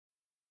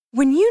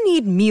When you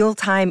need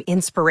mealtime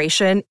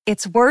inspiration,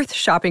 it's worth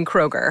shopping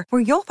Kroger,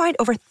 where you'll find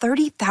over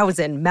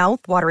 30,000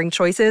 mouth-watering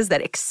choices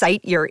that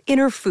excite your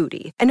inner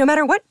foodie. And no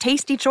matter what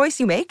tasty choice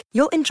you make,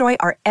 you'll enjoy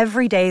our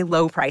everyday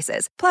low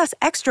prices, plus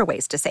extra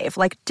ways to save,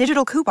 like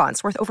digital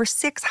coupons worth over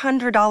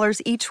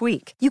 $600 each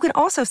week. You can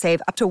also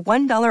save up to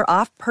 $1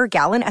 off per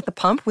gallon at the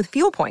pump with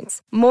fuel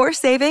points. More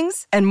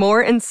savings and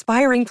more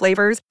inspiring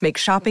flavors make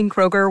shopping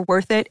Kroger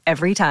worth it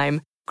every time.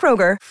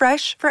 Kroger,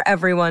 fresh for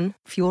everyone.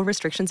 Fuel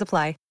restrictions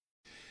apply.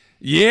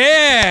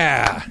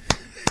 Yeah.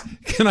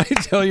 Can I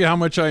tell you how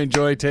much I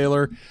enjoy,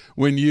 Taylor,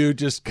 when you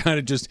just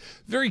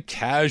very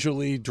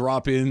casually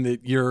drop in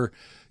that your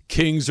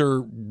Kings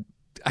are,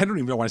 I don't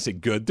even want to say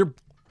good. They're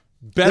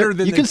better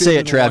than you can say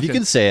it, Trav. You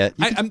can say it.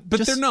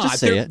 But they're not.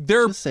 Just say it.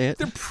 They're just say it.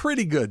 They're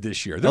pretty good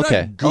this year. They're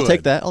okay, not good. I'll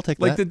take that.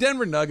 Like the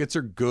Denver Nuggets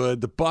are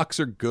good. The Bucks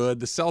are good.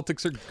 The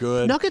Celtics are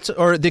good. Nuggets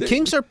or the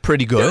Kings are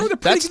pretty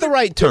good. That's the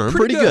right term.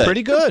 Pretty good.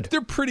 Pretty good.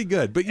 They're pretty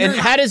good. But and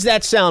how does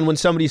that sound when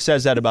somebody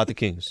says that about the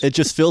Kings? It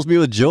just fills me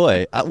with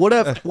joy. What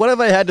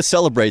have I had to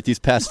celebrate these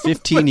past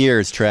 15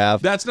 years,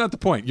 Trav? That's not the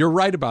point. You're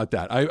right about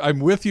that. I'm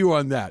with you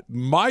on that.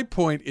 My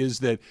point is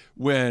that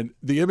when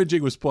the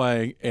imaging was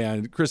playing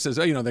and Chris says,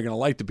 they're going to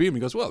light the beam, he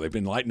goes, well, they've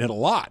been lighting it a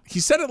lot. He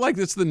said it like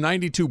it's the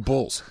 92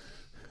 Bulls.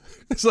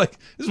 It's like,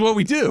 this is what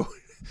we do.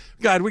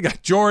 God, we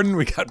got Jordan,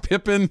 we got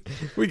Pippen,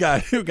 we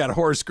got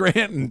Horace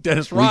Grant and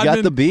Dennis Rodman. We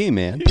got the beam,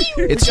 man.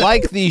 It's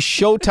like the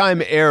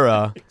Showtime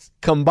era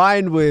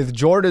combined with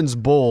Jordan's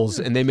Bulls,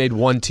 and they made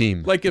one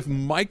team. Like if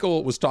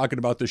Michael was talking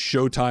about the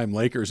Showtime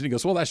Lakers, and he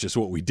goes, well, that's just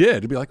what we did.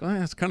 It'd be like, well,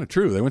 that's kind of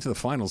true. They went to the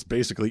finals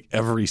basically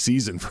every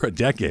season for a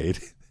decade.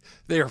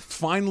 They are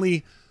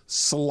finally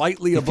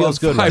slightly above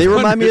 500. They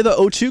remind me of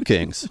the 02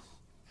 Kings.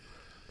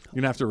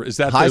 You're gonna have to. Is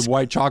that the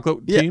white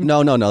chocolate team?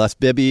 No. That's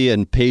Bibby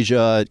and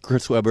Peja,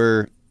 Chris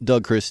Webber,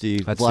 Doug Christie,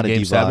 Vlade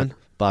Game 7,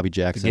 Bobby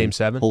Jackson. Game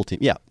 7, whole team.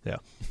 Yeah.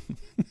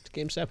 It's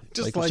Game 7.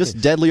 Just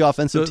deadly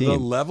offensive team. The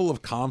level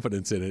of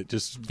confidence in it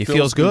he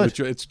feels good.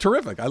 It's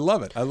terrific. I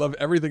love it. I love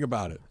everything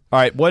about it. All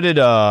right, what did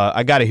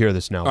I got to hear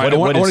this now? Right, I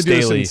want to do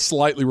this in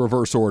slightly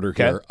reverse order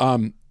here.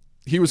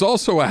 He was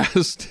also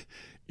asked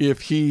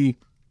if he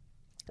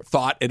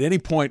thought at any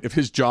point if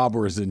his job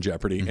was in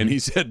jeopardy, and he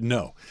said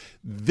no.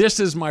 This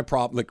is my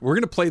problem. Like, we're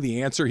going to play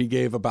the answer he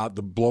gave about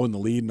the blowing the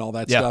lead and all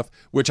that stuff,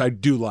 which I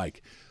do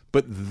like.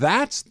 But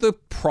that's the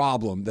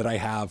problem that I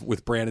have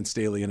with Brandon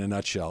Staley in a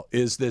nutshell,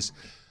 is this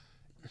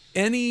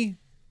any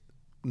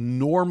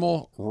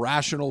normal,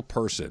 rational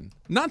person,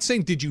 not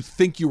saying did you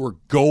think you were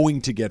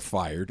going to get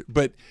fired,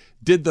 but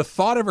did the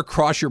thought ever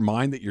cross your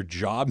mind that your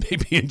job may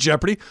be in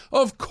jeopardy?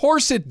 Of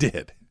course it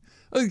did.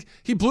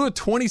 He blew a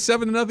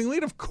 27-0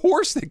 lead. Of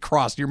course they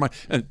crossed your mind.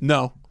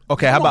 No.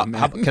 Okay,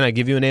 can I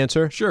give you an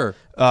answer? Sure.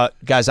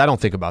 Guys, I don't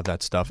think about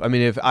that stuff. I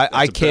mean, if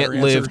I can't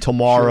live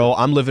tomorrow,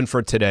 I'm living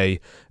for today.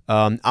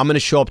 I'm going to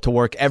show up to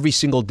work every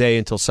single day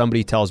until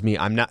somebody tells me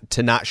I'm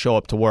not show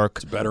up to work.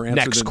 It's a better answer.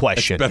 Next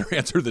question. It's a better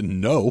answer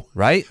than no.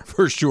 Right?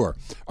 For sure.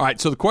 All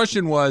right, so the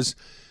question was,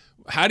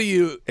 how do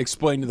you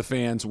explain to the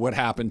fans what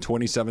happened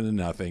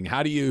 27-0?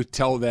 How do you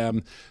tell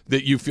them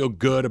that you feel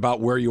good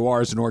about where you are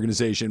as an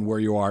organization, where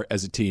you are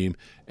as a team?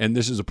 And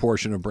this is a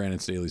portion of Brandon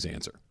Staley's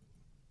answer.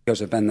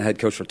 I've been the head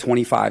coach for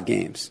 25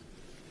 games.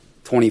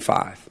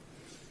 25.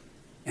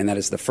 And that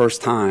is the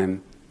first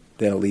time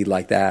that a lead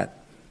like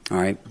that, all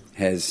right,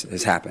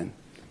 has happened.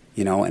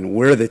 You know, and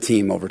we're the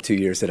team over 2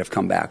 years that have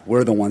come back.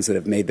 We're the ones that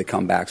have made the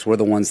comebacks. We're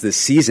the ones this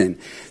season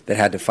that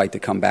had to fight to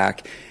come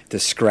back, to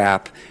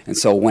scrap. And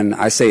so when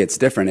I say it's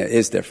different, it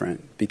is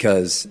different,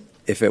 because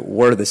if it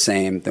were the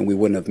same, then we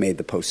wouldn't have made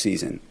the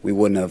postseason. We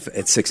wouldn't have,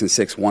 at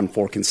 6-6, won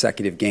 4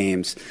 consecutive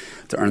games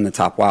to earn the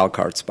top wild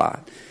card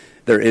spot.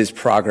 There is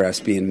progress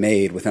being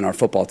made within our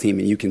football team,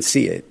 and you can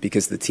see it,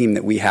 because the team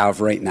that we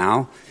have right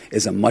now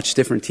is a much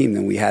different team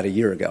than we had a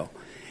year ago.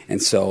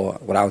 And so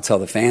what I would tell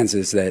the fans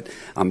is that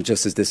I'm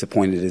just as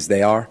disappointed as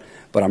they are,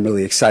 but I'm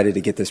really excited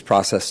to get this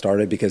process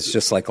started, because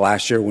just like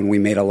last year when we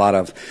made a lot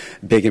of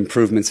big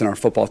improvements in our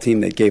football team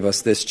that gave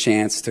us this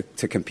chance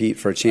to compete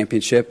for a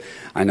championship,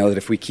 I know that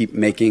if we keep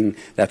making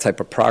that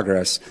type of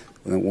progress,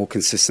 then we'll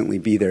consistently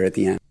be there at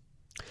the end.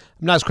 I'm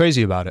not as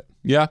crazy about it.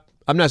 Yeah.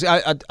 I'm not.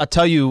 I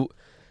tell you,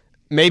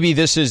 maybe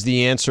this is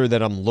the answer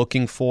that I'm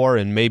looking for,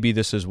 and maybe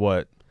this is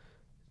what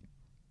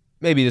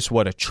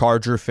a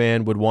Charger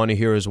fan would want to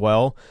hear as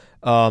well.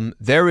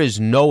 There is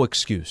no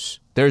excuse.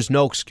 There's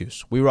no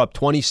excuse. We were up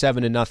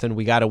 27-0.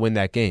 We got to win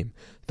that game.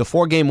 The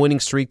 4-game winning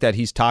streak that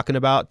he's talking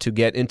about to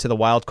get into the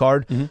wild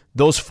card,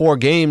 those 4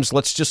 games,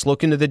 let's just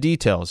look into the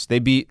details. They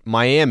beat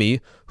Miami,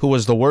 who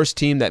was the worst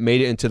team that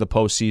made it into the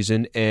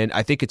postseason, and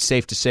I think it's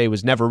safe to say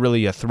was never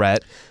really a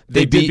threat.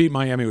 They did beat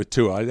Miami with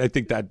Tua. I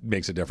think that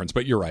makes a difference,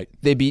 but you're right.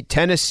 They beat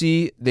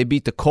Tennessee. They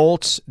beat the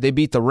Colts. They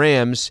beat the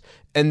Rams.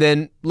 And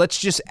then let's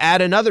just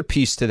add another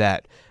piece to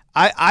that.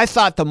 I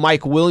thought the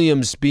Mike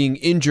Williams being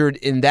injured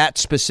in that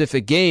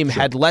specific game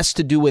had less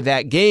to do with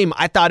that game.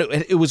 I thought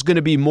it was going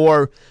to be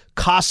more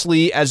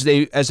costly as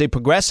they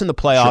progress in the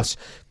playoffs.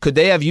 Sure. Could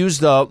they have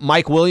used the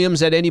Mike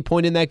Williams at any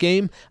point in that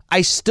game?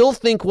 I still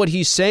think what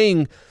he's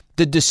saying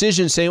the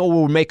decision saying,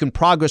 oh, we're making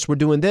progress, we're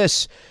doing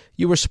this,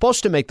 you were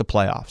supposed to make the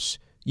playoffs.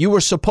 You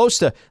were supposed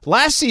to,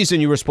 last season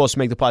you were supposed to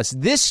make the playoffs.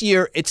 This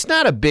year, it's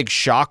not a big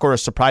shock or a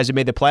surprise they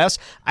made the playoffs.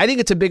 I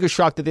think it's a bigger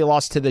shock that they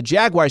lost to the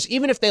Jaguars,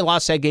 even if they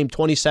lost that game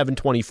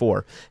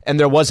 27-24 and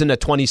there wasn't a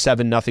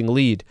 27-0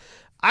 lead.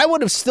 I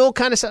would have still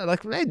kind of said,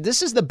 like, hey,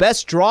 this is the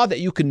best draw that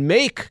you can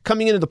make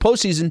coming into the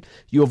postseason.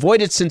 You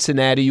avoided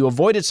Cincinnati. You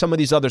avoided some of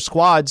these other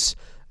squads.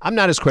 I'm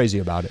not as crazy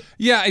about it.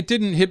 Yeah, it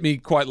didn't hit me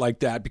quite like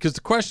that because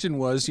the question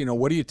was,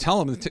 what do you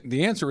tell them?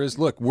 The answer is,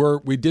 look,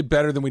 we did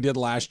better than we did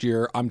last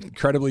year. I'm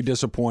incredibly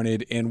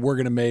disappointed, and we're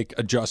going to make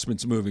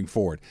adjustments moving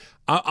forward.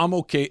 I'm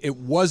okay.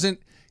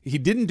 He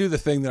didn't do the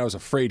thing that I was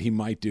afraid he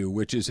might do,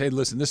 which is, hey,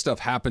 listen, this stuff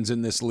happens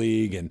in this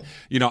league, and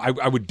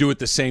I would do it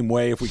the same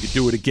way if we could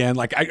do it again.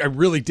 Like I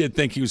really did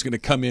think he was going to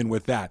come in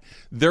with that.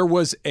 There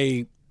was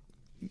a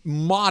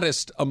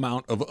modest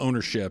amount of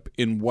ownership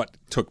in what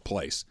took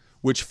place,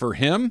 which for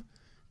him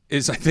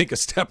is, I think, a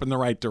step in the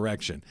right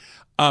direction.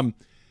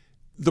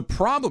 The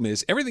problem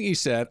is everything he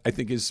said, I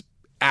think, is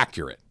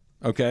accurate.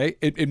 Okay,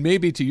 it may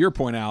be, to your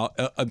point, Al,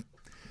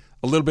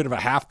 a little bit of a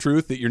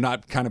half-truth that you're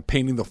not kind of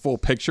painting the full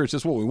picture. It's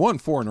just, well, we won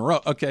 4 in a row.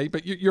 Okay,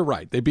 but you're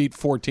right. They beat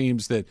 4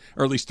 teams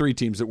or at least 3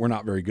 teams that were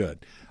not very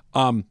good.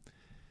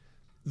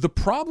 The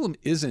problem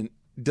isn't,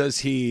 does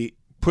he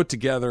put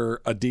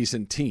together a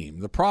decent team?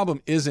 The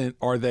problem isn't,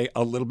 are they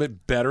a little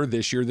bit better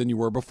this year than you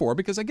were before?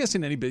 Because I guess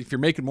if you're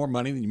making more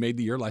money than you made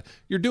the year, like,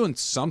 you're doing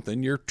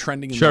something. You're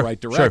trending in the right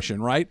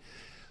direction, right?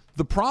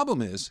 The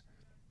problem is,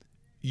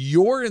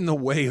 you're in the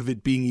way of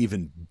it being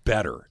even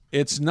better.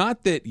 It's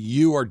not that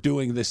you are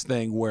doing this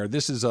thing where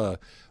this is a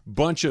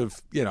bunch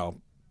of,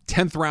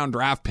 10th round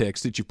draft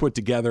picks that you put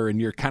together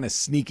and you're kind of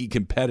sneaky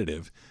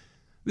competitive.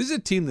 This is a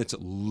team that's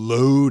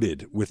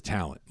loaded with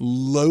talent,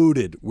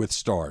 loaded with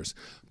stars.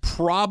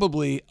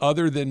 Probably,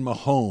 other than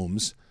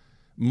Mahomes,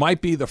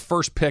 might be the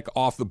first pick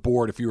off the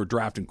board if you were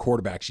drafting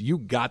quarterbacks. You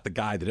got the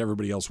guy that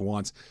everybody else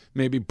wants.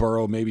 Maybe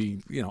Burrow,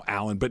 maybe,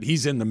 Allen, but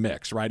he's in the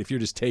mix, right? If you're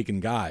just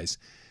taking guys.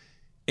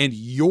 And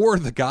you're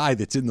the guy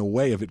that's in the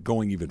way of it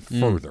going even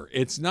further.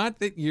 It's not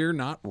that you're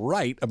not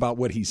right about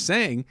what he's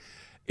saying.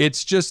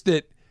 It's just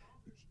that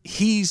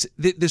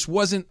this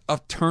wasn't a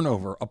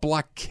turnover, a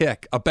block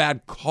kick, a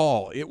bad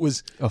call. It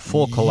was a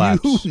full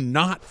collapse. You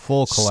not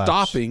full collapse.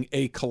 Stopping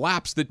a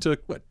collapse that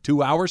took,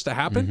 2 hours to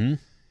happen? Mm-hmm.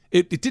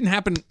 It didn't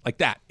happen like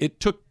that.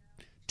 It took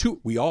 2.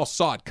 We all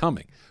saw it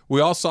coming.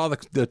 We all saw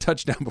the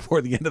touchdown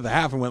before the end of the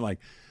half and went like,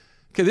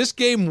 okay, this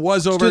game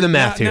was over. Let's do the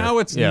math here. Now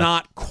it's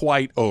not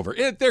quite over.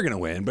 They're going to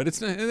win, but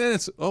it's not. And then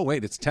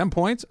it's 10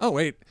 points. Oh,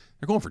 wait,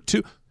 they're going for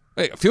 2.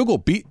 Hey, a field goal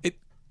beat it.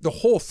 The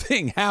whole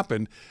thing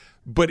happened,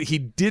 but he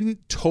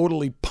didn't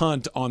totally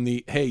punt on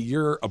the, hey,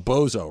 you're a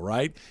bozo,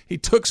 right? He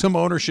took some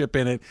ownership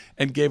in it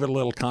and gave it a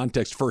little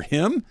context. For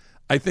him,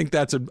 I think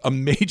that's a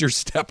major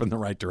step in the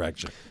right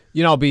direction.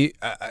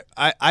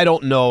 I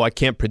don't know. I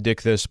can't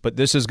predict this, but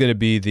this is going to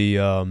be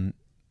the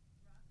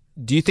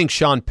do you think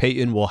Sean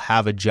Payton will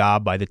have a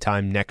job by the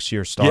time next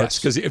year starts? Yes,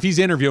 because if he's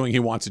interviewing, he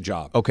wants a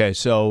job. Okay,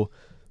 so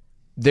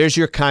there's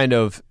your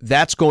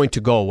that's going to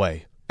go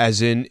away.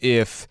 As in,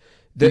 if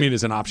you mean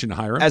as an option to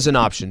hire him? As an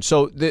option.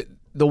 So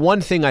the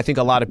one thing I think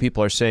a lot of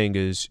people are saying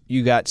is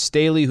you got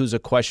Staley, who's a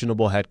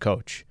questionable head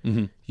coach.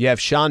 Mm-hmm. You have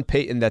Sean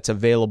Payton that's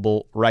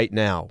available right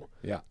now.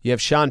 Yeah. You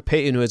have Sean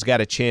Payton who has got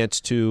a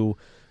chance to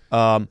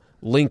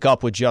link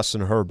up with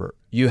Justin Herbert.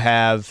 You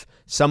have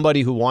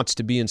somebody who wants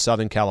to be in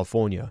Southern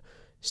California.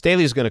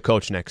 Staley's going to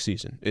coach next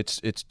season. It's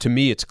to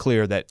me, it's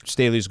clear that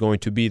Staley's going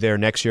to be there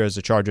next year as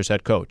the Chargers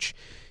head coach.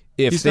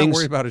 He's not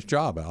worried about his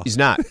job, Al. He's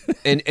not.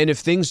 and if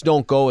things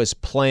don't go as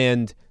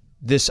planned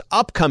this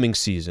upcoming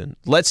season,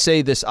 let's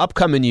say this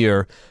upcoming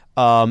year,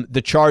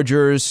 the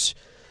Chargers,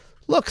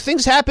 look,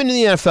 things happen in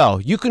the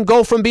NFL. You can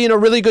go from being a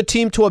really good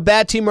team to a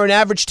bad team or an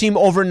average team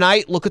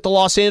overnight. Look at the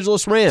Los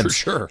Angeles Rams. For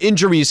sure.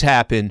 Injuries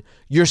happen.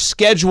 Your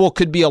schedule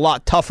could be a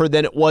lot tougher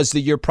than it was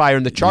the year prior,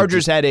 and the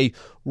Chargers had a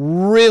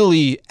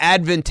really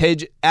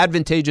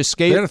advantageous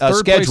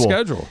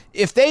schedule.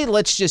 If they,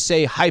 let's just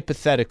say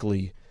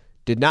hypothetically,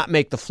 did not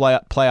make the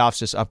playoffs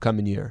this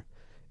upcoming year,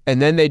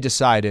 and then they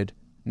decided,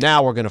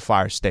 now we're going to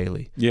fire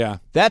Staley. Yeah.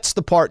 That's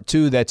the part,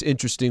 too, that's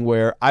interesting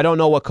where I don't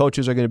know what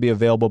coaches are going to be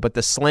available, but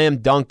the slam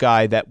dunk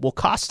guy that will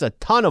cost a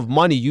ton of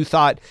money you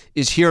thought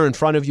is here in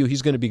front of you,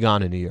 he's going to be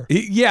gone in a year.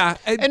 Yeah.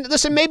 And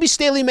listen, maybe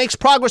Staley makes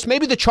progress.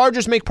 Maybe the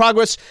Chargers make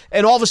progress,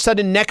 and all of a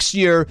sudden next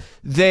year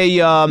they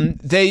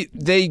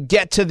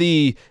get to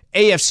the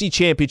AFC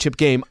Championship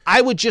game.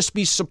 I would just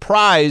be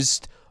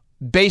surprised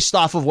based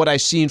off of what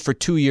I've seen for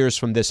 2 years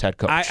from this head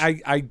coach.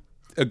 I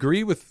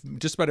agree with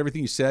just about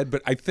everything you said,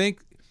 but I think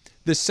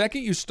the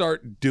second you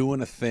start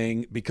doing a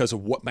thing because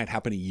of what might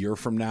happen a year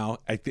from now,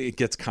 I think it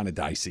gets kind of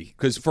dicey.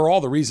 Because for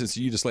all the reasons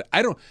you just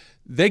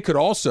they could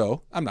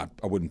also, I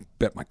wouldn't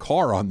bet my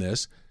car on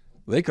this,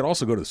 they could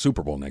also go to the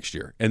Super Bowl next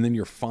year, and then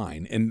you're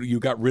fine. And you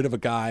got rid of a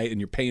guy, and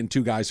you're paying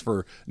 2 guys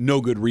for no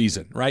good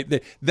reason,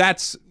 right?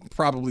 That's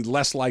probably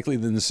less likely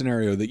than the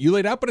scenario that you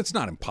laid out, but it's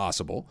not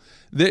impossible.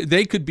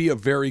 They could be a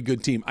very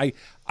good team. I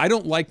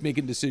don't like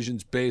making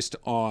decisions based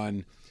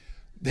on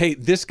hey,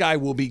 this guy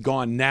will be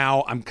gone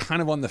now. I'm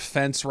kind of on the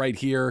fence right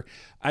here.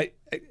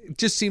 It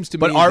just seems to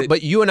me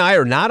but you and I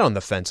are not on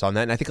the fence on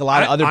that, and I think a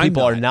lot of other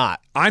people are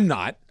not. I'm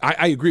not.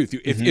 I agree with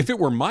you. If it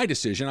were my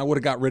decision, I would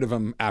have got rid of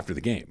him after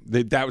the game.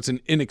 That was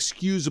an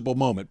inexcusable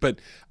moment. But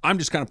I'm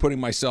just kind of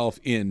putting myself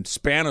in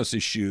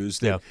Spanos' shoes.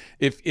 That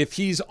if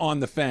he's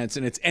on the fence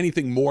and it's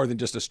anything more than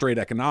just a straight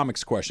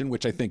economics question,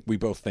 which I think we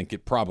both think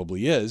it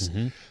probably is,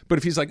 but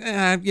if he's like,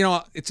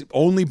 it's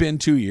only been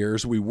 2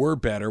 years. We were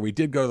better. We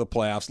did go to the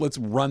playoffs. Let's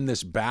run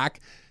this back.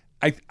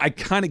 I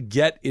kind of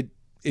get it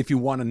if you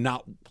want to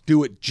not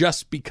do it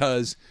just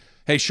because,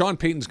 hey, Sean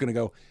Payton's going to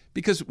go.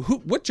 Because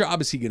what job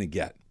is he going to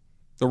get?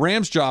 The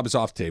Rams' job is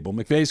off the table.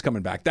 McVay's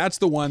coming back. That's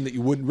the one that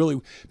you wouldn't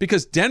really –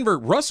 because Denver,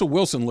 Russell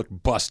Wilson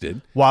looked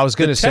busted. Well, I was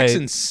going to say – the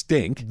Texans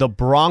stink. The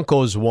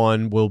Broncos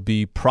one will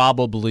be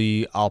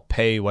probably I'll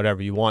pay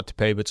whatever you want to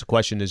pay, but the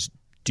question is,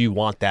 do you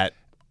want that?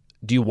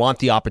 Do you want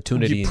the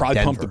opportunity you probably in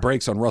Denver? pump the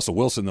brakes on Russell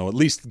Wilson, though. At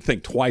least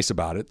think twice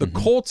about it. The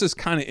Colts is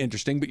kind of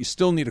interesting, but you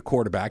still need a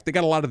quarterback. They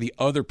got a lot of the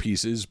other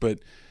pieces, but,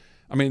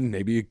 I mean,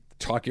 maybe you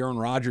talk Aaron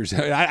Rodgers.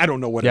 I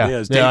don't know what it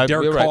is.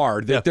 Derek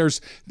Carr. Right.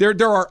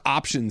 There are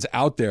options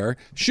out there.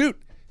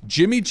 Shoot,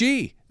 Jimmy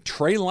G,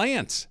 Trey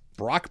Lance,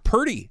 Brock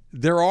Purdy.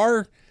 There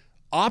are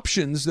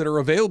options that are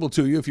available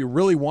to you. If you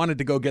really wanted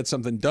to go get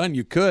something done,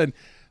 you could.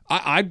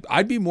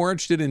 I'd be more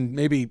interested in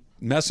maybe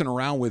messing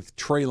around with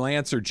Trey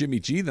Lance or Jimmy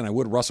G than I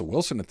would Russell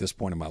Wilson at this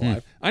point in my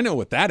life. I know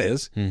what that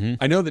is.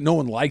 I know that no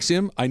one likes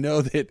him. I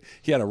know that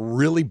he had a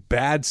really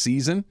bad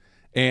season.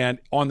 And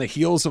on the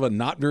heels of a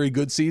not very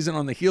good season,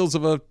 on the heels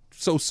of a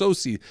so-so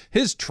season,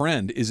 his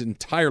trend is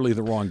entirely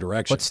the wrong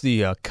direction. What's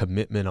the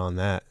commitment on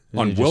that?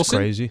 On Wilson?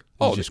 Crazy?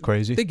 Just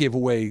crazy? They gave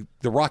away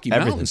the Rocky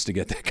Mountains to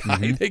get that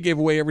guy. They gave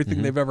away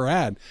everything they've ever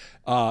had.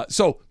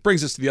 So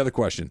brings us to the other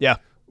question. Yeah.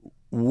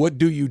 What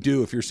do you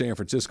do if you're San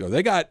Francisco?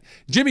 They got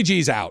Jimmy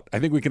G's out. I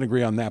think we can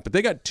agree on that. But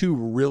they got two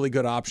really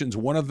good options.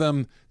 One of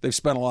them they've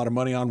spent a lot of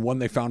money on. One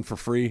they found for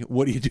free.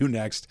 What do you do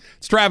next?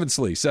 It's Travis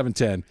Lee,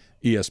 710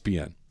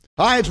 ESPN.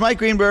 Hi, it's Mike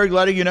Greenberg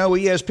letting you know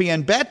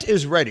ESPN Bet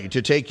is ready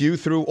to take you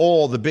through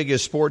all the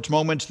biggest sports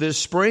moments this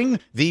spring.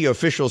 The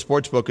official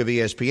sportsbook of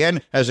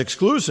ESPN has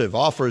exclusive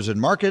offers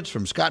and markets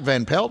from Scott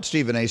Van Pelt,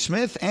 Stephen A.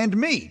 Smith, and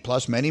me,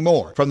 plus many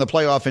more. From the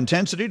playoff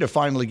intensity to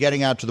finally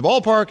getting out to the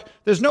ballpark,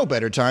 there's no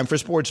better time for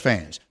sports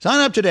fans. Sign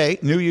up today.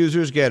 New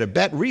users get a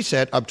bet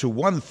reset up to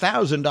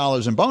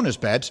 $1,000 in bonus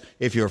bets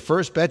if your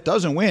first bet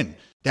doesn't win.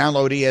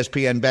 Download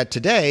ESPN Bet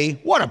today.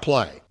 What a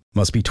play.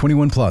 Must be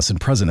 21 plus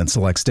and present in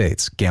select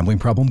states. Gambling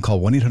problem?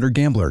 Call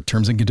 1-800-GAMBLER.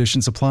 Terms and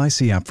conditions apply.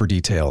 See app for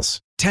details.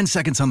 10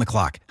 seconds on the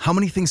clock. How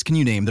many things can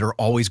you name that are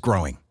always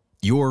growing?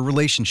 Your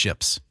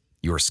relationships,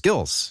 your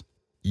skills,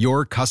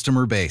 your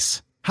customer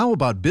base. How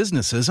about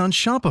businesses on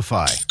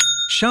Shopify?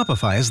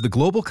 Shopify is the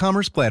global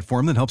commerce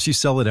platform that helps you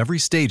sell at every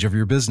stage of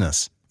your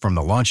business. From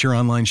the launch your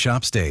online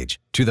shop stage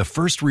to the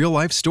first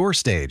real-life store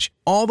stage,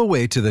 all the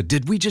way to the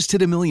did we just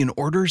hit a million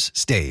orders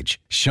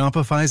stage.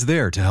 Shopify's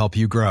there to help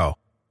you grow.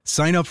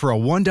 Sign up for a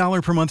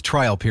 $1 per month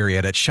trial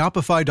period at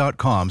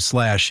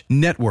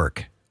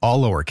shopify.com/network,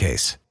 all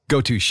lowercase.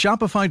 Go to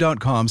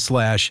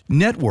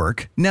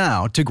shopify.com/network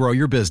now to grow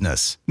your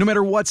business, no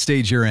matter what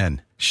stage you're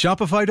in.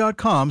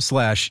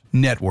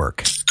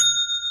 Shopify.com/network.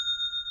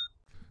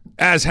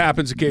 As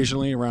happens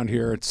occasionally around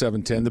here at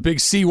 710, the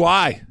big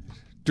CY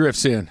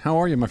drifts in. How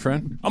are you, my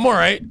friend? I'm all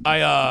right.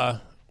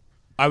 I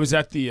was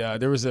at the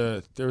there was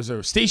a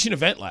station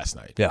event last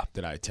night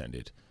that I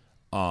attended.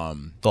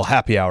 Little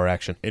happy hour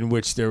action. In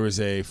which there was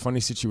a funny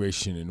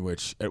situation in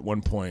which at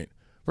one point,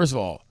 first of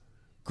all,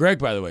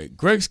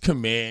 Greg's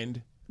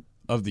command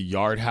of the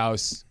Yard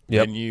House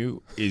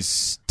venue is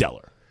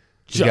stellar.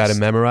 You got it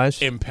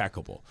memorized?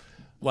 Impeccable.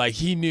 Like,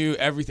 he knew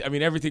everything. I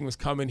mean, everything was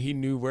coming. He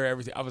knew where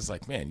everything. I was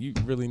like, man, you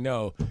really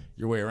know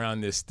your way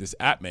around this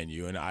app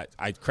menu, and I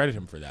credit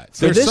him for that.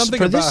 So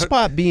this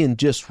spot being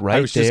just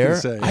right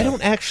there, just I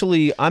don't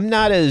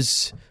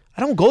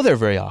go there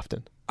very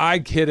often.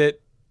 I hit it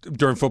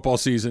during football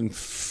season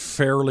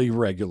fairly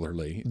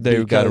regularly.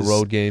 They've got a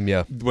road game,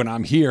 When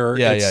I'm here,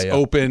 it's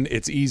open,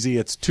 it's easy,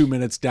 it's 2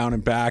 minutes down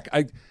and back.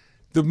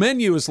 The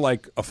menu is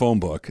like a phone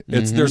book.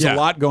 There's a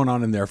lot going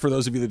on in there. For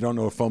those of you that don't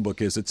know what a phone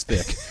book is, it's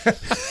thick.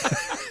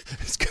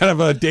 It's kind of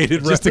a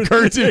dated just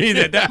occurred to me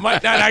that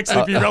might not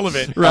actually be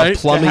relevant. Right? A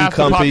plumbing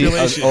company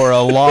or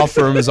a law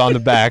firm is on the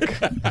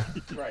back.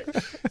 Right.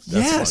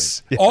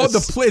 Yes.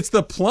 It's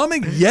the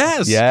plumbing.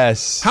 Yes.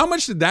 Yes. How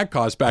much did that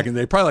cost back in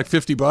the day? Probably like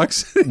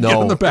 $50.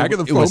 No. On the back of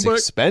the phone book. It was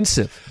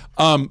expensive.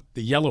 The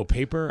yellow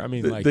paper. I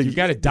mean, you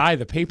got to dye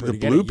the paper to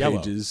get it yellow. The blue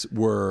pages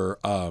were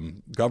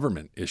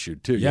government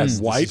issued too.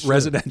 Yes, white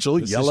residential,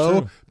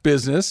 yellow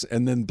business,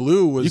 and then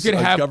blue was you could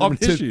have up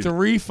to issued.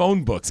 3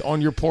 phone books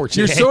on your porch.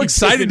 You're so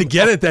excited to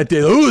get it that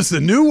day. Oh, it's the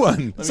new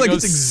one. It's like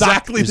it's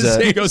exactly the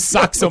same. Go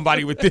sock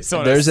somebody with this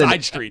on a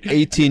side street. There's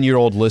an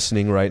 18-year-old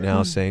listening right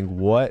now saying,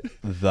 "What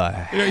the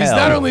hell?" He's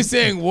not only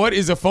saying what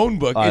is a phone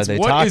book, it's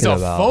what is a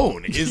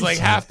phone is like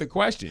half the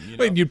question.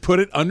 Wait, you'd put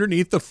it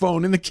underneath the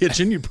phone in the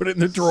kitchen. You'd put it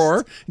in the drawer.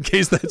 drawer in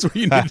case that's where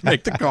you need to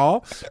make the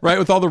call, right?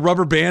 With all the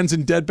rubber bands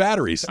and dead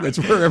batteries. That's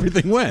where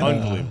everything went.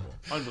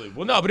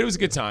 Unbelievable. No, but it was a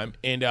good time,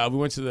 and we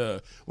went to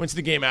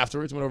the game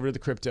afterwards. Went over to the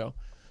crypto,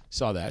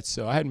 saw that.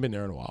 So I hadn't been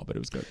there in a while, but it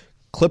was good.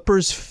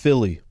 Clippers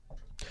Philly.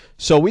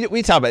 So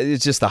we talk about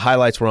it's just the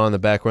highlights were on in the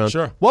background.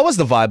 Sure. What was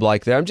the vibe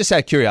like there? I'm just out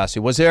of curiosity.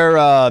 Was there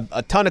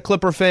a ton of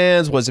Clipper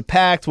fans? Was it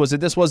packed? Was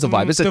it this? Was the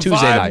vibe? It's a Tuesday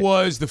night. The vibe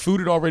was the food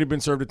had already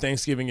been served at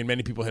Thanksgiving, and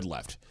many people had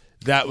left.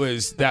 That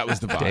was the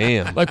vibe.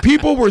 Damn. Like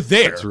people were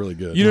there. That's really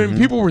good. You know what I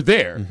mean? People were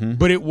there,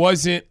 but it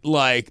wasn't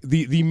like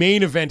the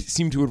main event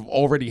seemed to have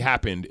already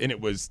happened, and it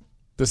was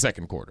the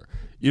second quarter.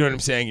 You know what I'm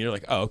saying? You're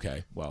like, oh,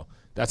 okay, well,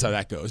 that's how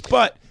that goes.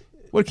 But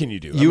what can you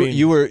do?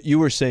 You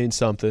were saying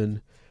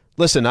something.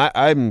 Listen,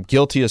 I'm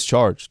guilty as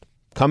charged.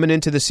 Coming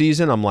into the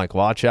season, I'm like,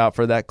 watch out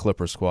for that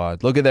Clipper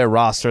squad. Look at their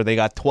roster. They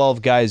got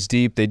 12 guys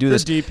deep. They do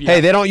this. Deep, yeah.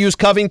 Hey, they don't use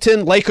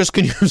Covington. Lakers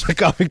can use a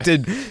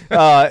Covington.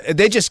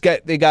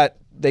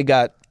 They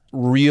got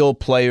real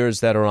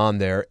players that are on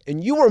there.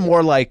 And you were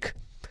more like,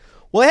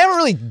 well, they haven't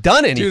really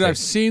done anything. Dude, I've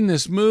seen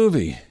this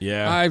movie.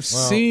 Yeah. I've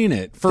seen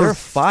it. For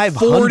 500.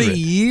 40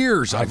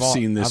 years I've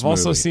seen this I've movie.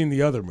 also seen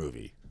the other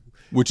movie.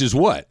 Which is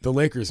what? The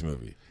Lakers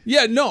movie.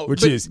 Yeah, no.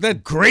 Which is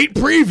that great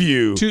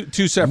preview.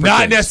 Two separate Not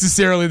things.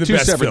 necessarily the two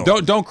best separate.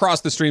 film. Don't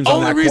cross the streams on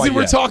that Only reason quite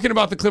we're yet. talking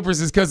about the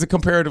Clippers is because of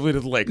comparatively to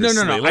the Lakers.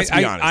 No. Let's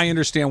be honest. I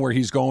understand where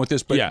he's going with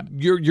this, but Yeah.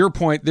 your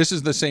point, this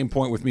is the same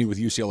point with me with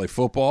UCLA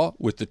football,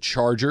 with the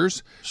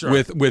Chargers, Sure.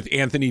 with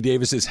Anthony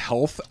Davis's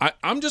health.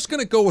 I'm just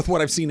going to go with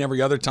what I've seen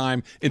every other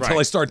time until Right.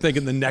 I start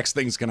thinking the next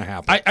thing's going to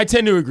happen. I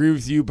tend to agree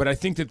with you, but I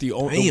think that the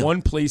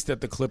one place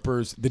that the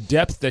Clippers, the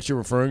depth that you're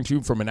referring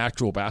to from an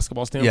actual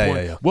basketball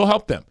standpoint, Yeah. will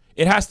help them.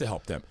 It has to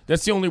help them.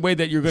 That's the only way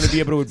that you're going to be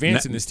able to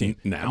advance in this team.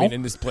 Now? I mean,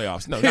 in this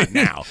playoffs. No, not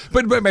now.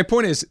 But my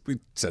point is, we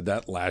said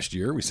that last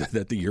year. We said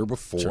that the year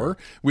before. Sure.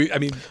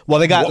 Well,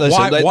 they got.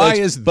 Why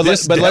is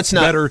this depth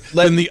better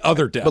than the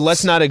other depth? But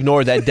let's not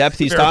ignore that depth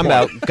he's talking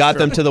about got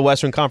them to the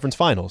Western Conference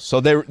Finals. So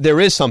there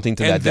is something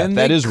to that depth.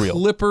 That is real.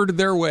 Clippered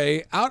their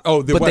way out.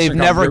 Oh, but they've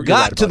never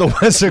got to the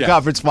Western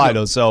Conference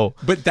Finals. So,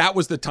 but that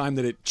was the time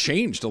that it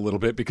changed a little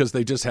bit because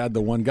they just had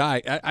the one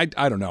guy.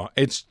 I don't know.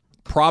 It's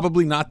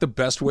probably not the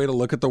best way to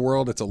look at the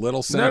world. It's a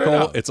little cynical.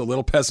 No. It's a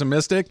little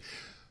pessimistic.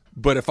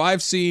 But if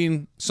I've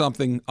seen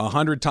something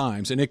 100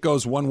 times and it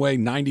goes one way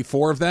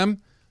 94 of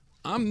them,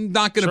 I'm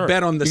not going to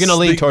bet on the You're going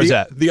to lean towards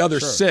that. The other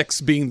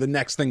 6 being the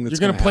next thing that's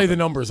You're going to play happen.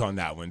 the numbers on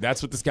that one.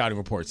 That's what the scouting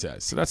report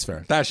says. So that's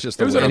fair. That's just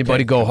the way.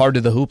 Anybody go hard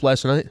to the hoop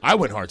last night? I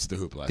went hard to the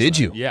hoop last night. Did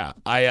you? Yeah.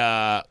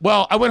 I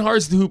went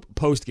hard to the hoop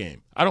post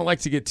game. I don't like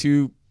to get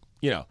too,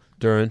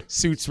 During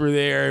suits were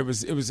there. It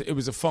was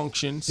a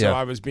function, so Yeah.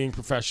 I was being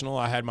professional.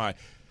 I had my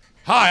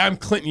Hi, I'm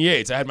Clinton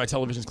Yates. I had my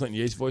television's Clinton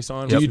Yates voice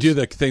on. Do you do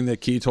the thing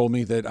that Key told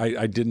me that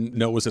I didn't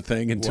know was a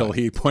thing until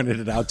he pointed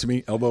it out to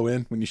me? Elbow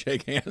in when you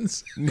shake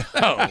hands. No.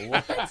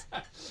 What?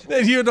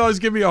 He would always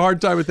give me a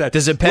hard time with that.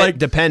 Does it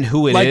depend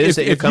who it is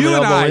that you're if coming you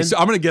and elbow I, in? so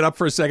I'm going to get up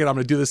for a second. I'm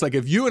going to do this. Like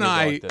if you and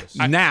I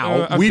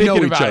now I'm we know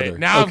thinking each about other. it.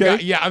 Now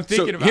okay? I'm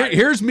thinking about it.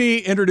 Here's me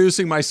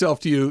introducing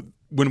myself to you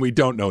when we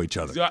don't know each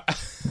other. Okay,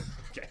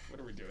 what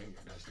are we doing?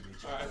 Nice to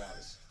meet you. All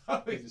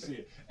right, Nice to see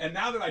you. And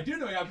now that I do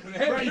know you, I'm going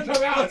to Right, you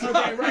come out.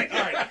 Okay, right. All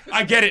right.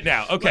 I get it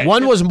now. Okay.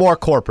 One was more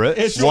corporate.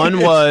 One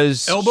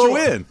was elbow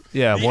in.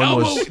 Yeah, one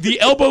was. The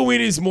elbow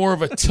in is more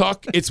of a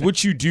tuck. It's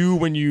what you do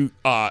when you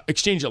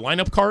exchange a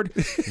lineup card,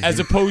 as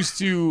opposed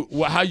to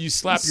how you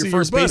slap See your your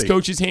first base buddy.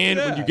 coach's hand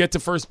when you get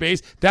to first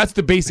base. That's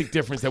the basic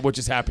difference that what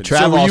just happened. Trav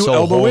So were you also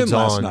elbow in holds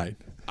last on. night?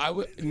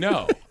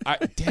 No.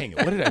 Dang it.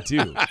 What did I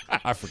do?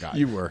 I forgot.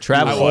 You were.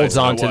 Trav I holds was,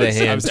 on to the I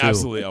hand was too.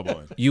 absolutely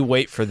elbowing. You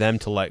wait for them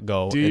to let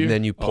go, Do you? and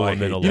then you pull I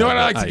them in hate a that. You know little what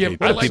I bit. like to give? hate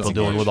What I are like people to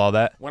doing give- with all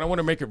that? When I want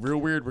to make it real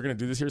weird, we're going to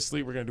do this here,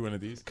 Sleep. We're going to do one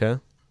of these.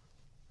 Okay.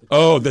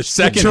 Oh, the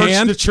second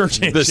hand. The church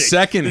handshake. The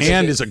second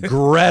hand is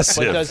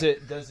aggressive.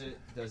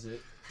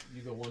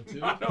 You go 1,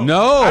 2? I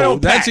No,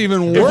 don't that's pat.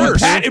 even If you worse.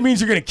 pat, it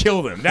means you're going to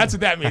kill them. That's what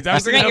that means. You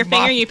bring out your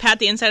finger, you pat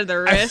the inside of the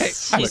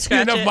wrist, you I've seen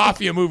scratch enough it.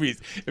 mafia movies.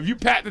 If you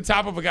pat the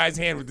top of a guy's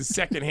hand with the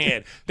second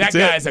hand, that That's it.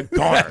 guy's a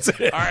goner. That's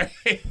it. All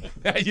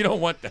right, you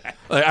don't want that.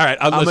 All right,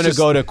 I'm going to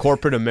go to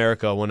corporate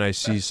America when I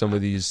see some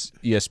of these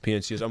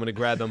ESPN CEOs. I'm going to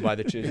grab them by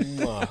the chin.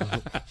 Mwah.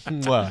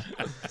 Mwah.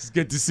 It's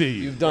good to see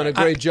you. You've done a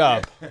great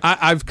job.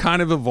 I've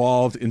kind of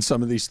evolved in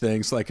some of these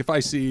things. Like if I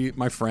see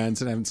my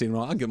friends and I haven't seen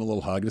them, I'll give them a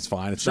little hug. It's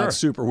fine. It's not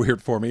super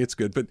weird for me. It's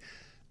good. But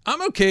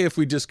I'm okay if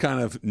we just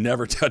kind of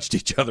never touched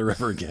each other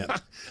ever again.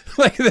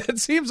 Like that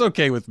seems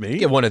okay with me.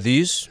 Get one of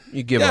these.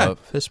 You give Yeah. a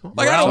fist bump.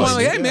 Like I don't want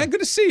Morales, to, hey man, good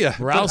to see you.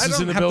 Morales I was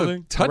don't in the have to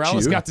building. touch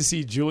Morales you. got to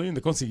see Julian.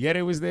 The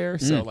consigliere was there,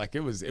 so like it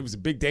was a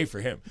big day for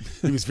him.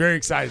 He was very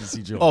excited to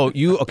see Julian. Oh,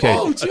 you okay?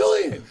 Oh,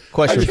 Julian!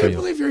 Question I for can't you.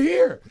 believe you're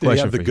here. Did you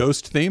Question have the for you.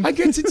 ghost theme? I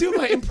get to do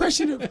my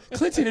impression of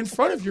Clinton in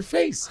front of your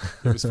face.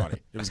 It was funny.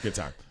 It was a good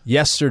time.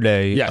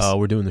 Yesterday, Yes.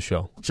 we're doing the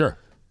show. Sure.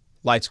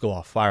 Lights go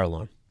off. Fire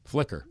alarm.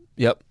 Flicker.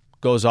 Yep.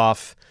 Goes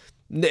off.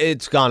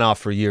 It's gone off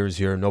for years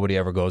here. Nobody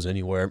ever goes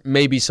anywhere.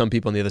 Maybe some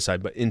people on the other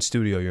side, but in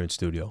studio, you're in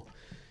studio.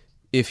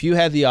 If you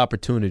had the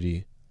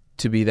opportunity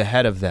to be the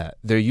head of that,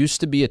 there used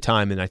to be a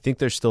time, and I think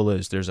there still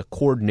is, there's a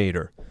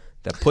coordinator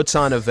that puts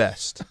on a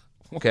vest,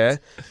 okay,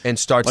 and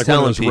starts Like one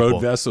telling of those people. road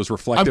vests, those I'm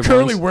reflective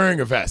currently ones? wearing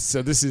a vest,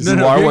 so this is.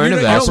 You are wearing a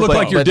You vest, don't look but-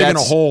 like you're but digging a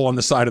that's- hole on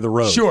the side of the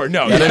road. Sure,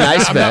 no. You got a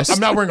nice I'm vest. I'm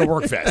not wearing a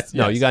work vest.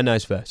 No, Yes. you got a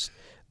nice vest.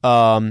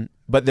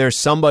 But there's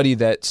somebody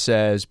that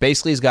says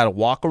basically he's got to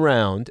walk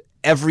around.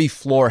 Every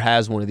floor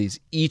has one of these.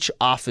 Each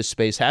office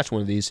space has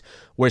one of these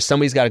where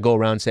somebody's got to go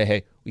around and say,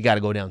 hey, we got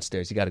to go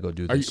downstairs. You got to go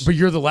do this. But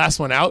you're the last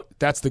one out?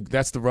 That's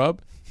the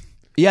rub?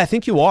 Yeah, I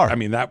think you are. I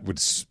mean, that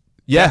would.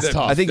 Yeah, that's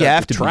tough. I think you That's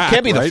have to the be. trap, You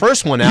can't be the right?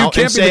 first one You out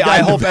can't and be say, the guy I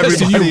in the hope vest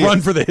and everybody... you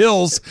run for the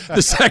hills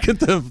the second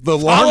the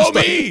alarm Follow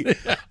starts. me.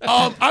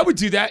 I would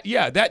do that.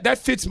 Yeah, that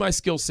fits my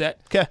skill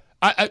set. Okay.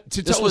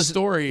 To tell a was-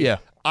 story, yeah.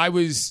 I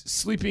was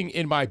sleeping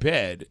in my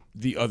bed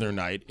the other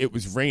night. It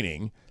was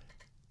raining,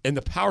 and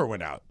the power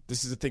went out.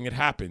 This is a thing that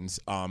happens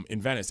in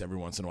Venice every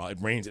once in a while. It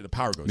rains and the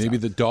power goes out. Maybe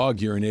the dog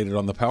urinated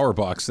on the power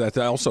box. That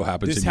also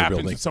happens This in your happens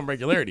building. with some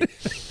regularity.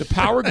 The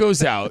power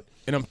goes out,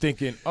 and I'm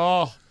thinking,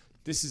 oh,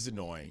 this is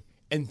annoying.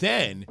 And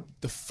then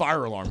the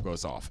fire alarm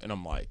goes off, and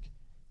I'm like,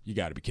 you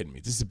got to be kidding me.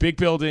 This is a big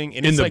building.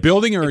 And In it's the like-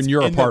 building or in it's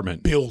your the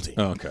apartment? building.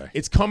 Oh, okay.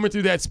 It's coming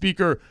through that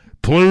speaker.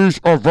 Please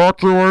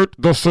evacuate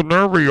the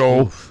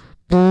scenario.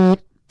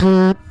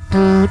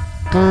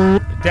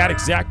 That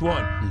exact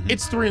one.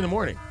 It's 3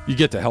 a.m. You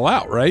get the hell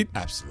out, right?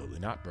 Absolutely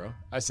not, bro.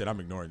 I said I'm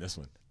ignoring this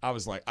one. I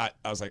was like,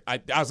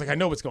 I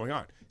know what's going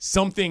on.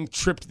 Something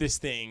tripped this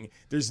thing.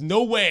 There's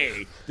no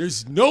way.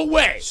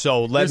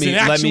 So let there's me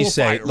an let me actual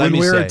say fire. let When me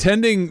we're say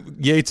attending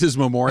Yates's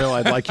memorial,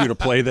 I'd like you to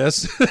play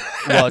this.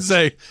 Well, I'd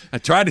say, I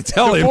tried to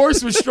tell The him.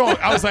 force was strong.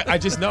 I was like, I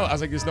just know. I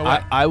was like, there's no way.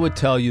 I would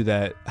tell you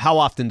that. How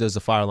often does the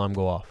fire alarm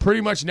go off?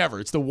 Pretty much never.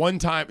 It's the one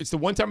time it's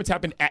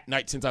happened at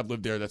night since I've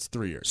lived there. That's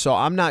 3 years. So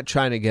I'm not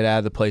trying to get out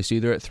of the place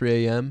either at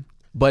 3 a.m.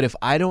 But if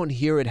I don't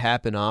hear it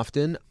happen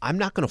often, I'm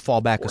not going to fall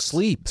back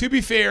asleep. To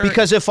be fair,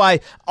 Because if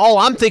all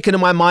I'm thinking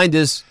in my mind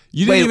is,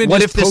 You didn't wait, even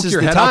what just if this poke is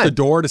your the head time? out the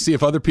door to see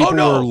if other people oh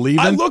no, were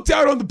leaving? I looked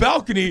out on the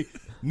balcony.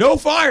 No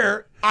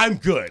fire. I'm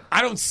good.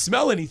 I don't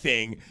smell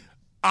anything.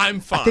 I'm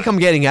fine. I think I'm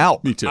getting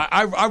out. Me too.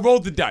 I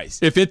rolled the dice.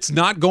 If it's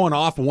not going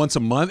off once a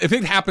month, if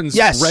it happens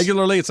Yes.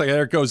 regularly, it's like,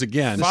 there it goes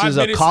again. This 5 is a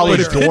minutes college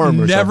later. If it dorm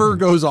or never something.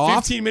 goes off,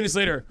 15 minutes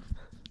later,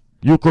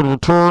 You can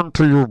return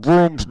to your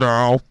rooms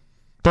now.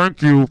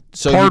 Thank you.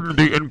 So Pardon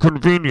the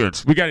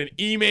inconvenience. we got an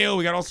email.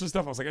 We got all sorts of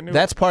stuff. I was like, I knew.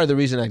 That's part of the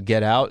reason I'd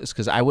get out is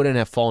because I wouldn't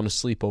have fallen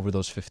asleep over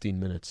those 15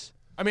 minutes.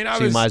 I mean,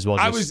 So you might as well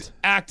I just was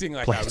acting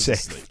like play I was safe.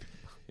 asleep.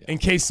 In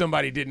case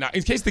somebody did not.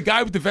 In case the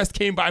guy with the vest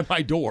came by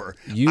my door.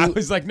 You- I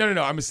was like, no,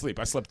 I'm asleep.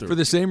 I slept through. for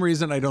the same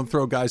reason I don't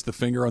throw guys the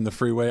finger on the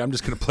freeway, I'm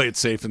just going to play it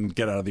safe and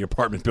get out of the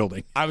apartment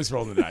building. I was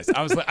rolling the dice.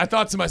 I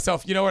thought to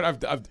myself, you know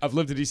what? I've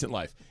lived a decent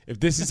life. If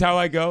this is how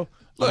I go,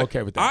 I'm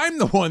okay with that. I'm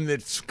the one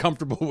that's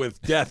comfortable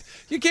with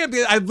death. You can't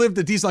be. I've lived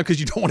a decent life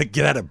because you don't want to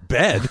get out of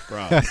bed.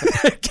 Bro.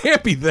 It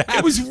can't be that.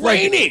 It was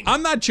raining.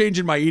 I'm not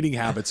changing my eating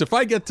habits. If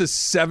I get to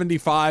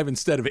 75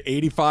 instead of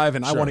 85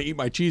 and I want to eat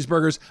my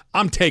cheeseburgers,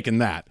 I'm taking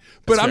that.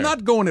 But That's I'm fair.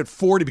 not going at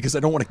 40 because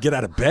I don't want to get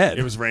out of bed.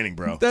 It was raining,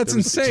 bro. That's It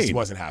insane. just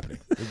wasn't happening.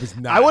 It was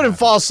not. I wouldn't happening.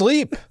 fall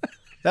asleep.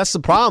 That's the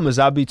problem is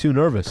I'd be too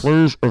nervous.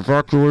 Please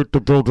evacuate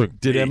the building.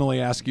 Did Emily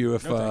ask you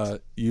if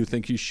thanks. you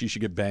think she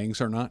should get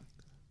bangs or not?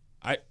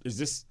 I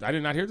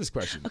did not hear this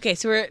question. Okay,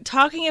 so we're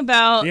talking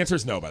about The answer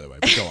is no, by the way.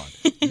 But go on.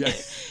 Yeah.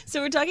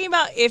 so we're talking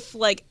about if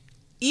like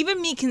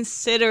even me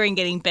considering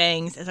getting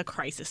bangs as a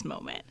crisis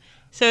moment.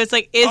 So it's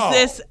like, is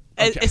this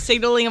okay. a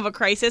signaling of a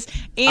crisis?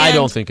 And I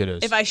don't think it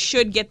is. If I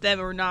should get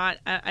them or not,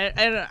 I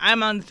don't know.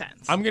 I'm on the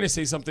fence. I'm gonna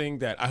say something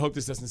that I hope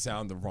this doesn't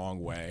sound the wrong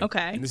way.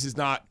 Okay. And this is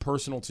not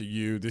personal to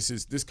you.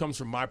 This comes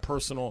from my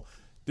personal.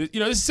 This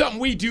is something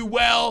we do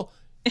well.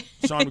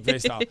 Sean McVay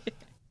style.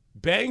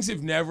 Bangs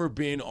have never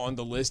been on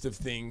the list of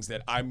things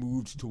that I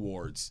moved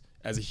towards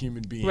as a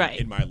human being Right.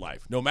 in my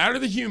life. No matter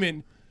the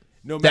human,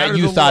 no That matter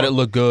you the thought look, it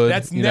looked good,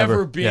 That's you never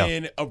never-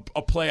 been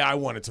a play I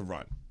wanted to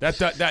run.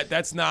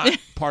 That's not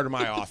part of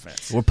my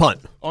offense. We're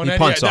punt. On He any-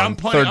 punts yeah, on I'm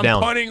punting, third down.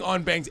 I'm punting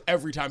on bangs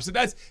every time. So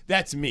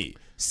that's me.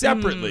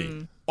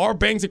 Separately, are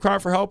bangs a cry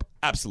for help?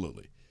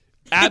 Absolutely.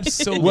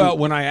 Absolutely. Well,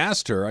 when I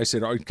asked her, I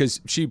said,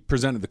 because she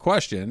presented the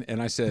question,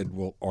 and I said,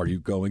 well, are you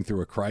going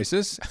through a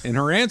crisis? And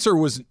her answer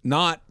was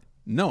not,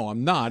 no,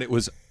 I'm not. It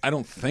was, I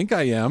don't think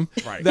I am.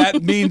 Right.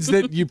 That means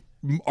that you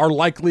are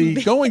likely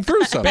going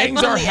through something. bangs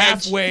on are the edge.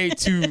 halfway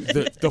to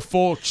the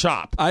full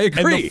chop. I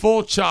agree. And the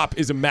full chop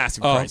is a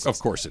massive Oh, crisis. of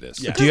course it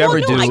is. Yeah. Do you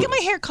ever do? I get my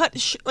hair cut.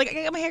 I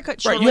get my hair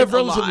cut short. Right, you have like,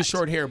 a relatively lot.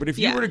 short hair, but if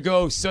you Yeah. were to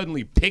go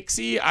suddenly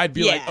pixie, I'd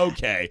be like, Yeah.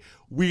 okay,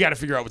 we got to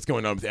figure out what's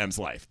going on with M's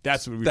life.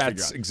 That's what we figure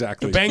That's out.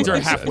 exactly The bangs what are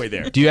I said. halfway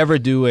there. Do you ever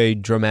do a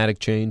dramatic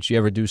change? Do you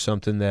ever do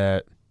something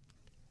that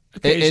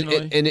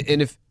Occasionally.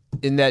 and if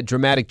in that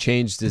dramatic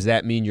change, does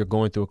that mean you're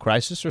going through a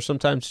crisis, or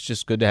sometimes it's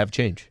just good to have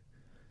change?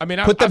 I mean,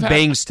 Put the I've had-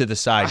 bangs to the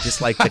side, just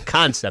like the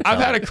concept. I've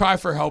of had it. a cry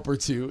for help or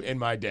two in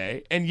my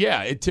day. And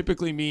yeah, it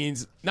typically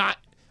means not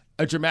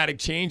a dramatic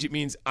change. It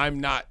means I'm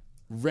not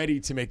ready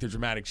to make the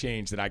dramatic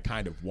change that I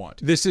kind of want.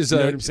 This is you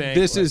know what I'm saying?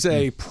 This is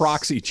a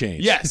proxy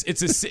change. Yes,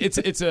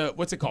 it's a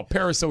what's it called?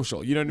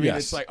 Parasocial. You know what I mean?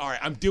 Yes. It's like, all right,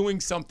 I'm doing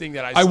something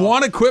that I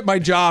want to quit my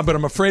job, but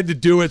I'm afraid to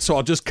do it, so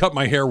I'll just cut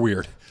my hair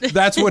weird.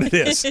 That's what it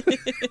is.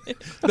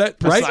 That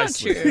right?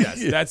 Precisely.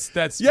 Yes,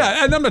 that's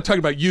yeah. And I'm not talking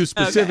about you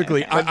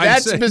specifically. Okay.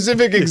 That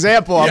specific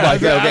example, I'm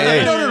like,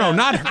 okay, no,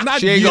 not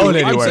she ain't you. going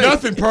I'm anywhere. saying-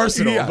 nothing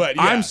personal, but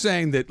yeah. I'm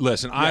saying that.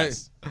 Listen,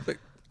 Yes.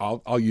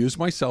 I'll use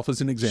myself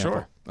as an example.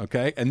 Sure.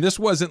 Okay, and this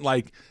wasn't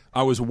like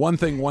I was one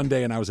thing one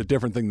day and I was a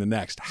different thing the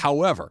next.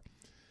 However,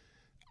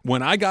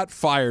 when I got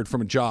fired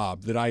from a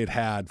job that I had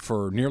had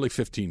for nearly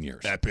 15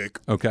 years, epic.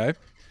 Okay,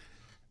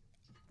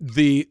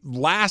 the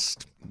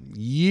last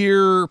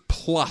year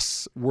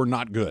plus were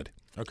not good.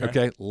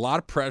 Okay, a lot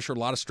of pressure, a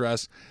lot of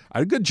stress. I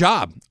had a good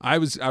job. I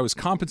was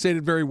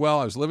compensated very well.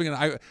 I was living in.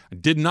 I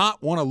did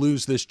not want to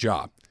lose this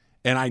job,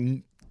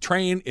 and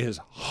train is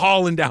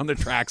hauling down the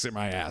tracks at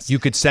my ass. You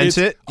could sense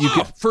it. You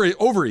could for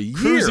over a year.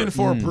 Cruising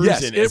for a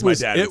bruising, as my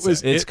dad would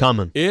say. It's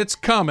coming. It's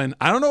coming.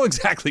 I don't know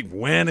exactly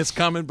when it's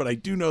coming, but I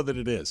do know that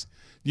it is.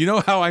 You know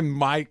how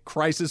my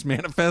crisis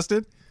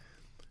manifested?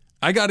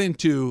 I got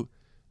into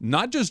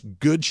not just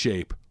good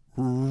shape,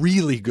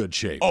 really good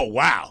shape. Oh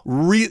wow!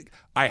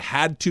 I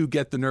had to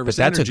get the nervous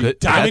But that's energy. a good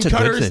Diamond that's a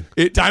cutters. good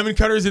thing. Diamond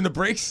cutters in the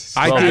brakes.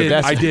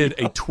 I did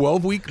a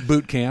 12-week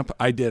boot camp.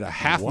 I did a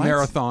half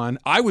marathon.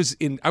 I was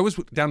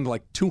down to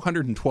like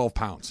 212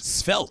 pounds.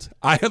 Svelte.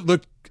 I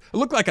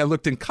looked like I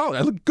looked in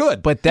college. I looked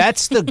good. But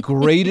that's the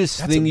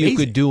greatest thing you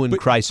could do in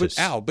crisis.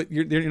 But Al,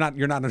 you're not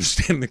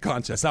understanding the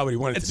concept. That's not what he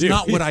wanted It's to do.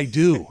 not what I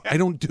do. I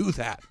don't do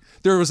that.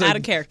 There was Out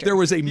of character. There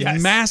was a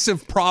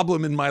massive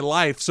problem in my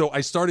life, so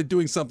I started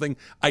doing something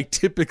I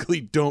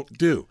typically don't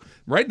do.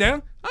 Right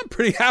now, I'm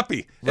pretty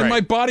happy, and Right. my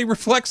body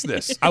reflects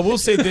this. I will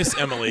say this,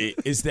 Emily,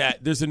 is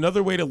that there's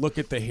another way to look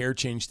at the hair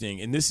change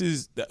thing, and this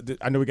is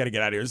I know we got to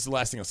get out of here. This is the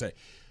last thing I'll say.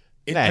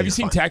 Have you you're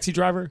seen fine. Taxi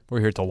Driver? We're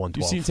here till 1:12.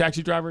 You've seen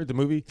Taxi Driver, the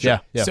movie? Yeah,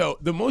 yeah. So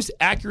the most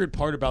accurate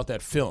part about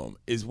that film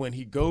is when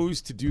he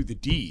goes to do the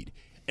deed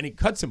and he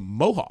cuts a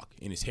mohawk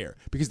in his hair,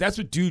 because that's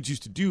what dudes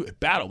used to do at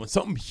battle. When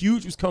something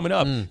huge was coming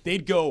up,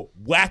 they'd go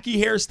wacky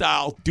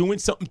hairstyle, doing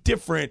something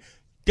different.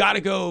 Got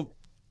to go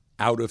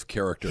Out of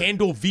character.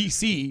 handle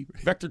VC,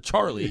 Vector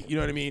Charlie. You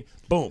know what I mean?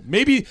 Boom.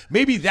 Maybe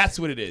that's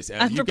what it is.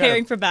 I'm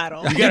preparing for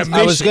battle. You got a mission.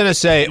 I was going to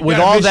say, with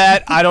got a all mission.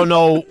 that, I don't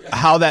know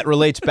how that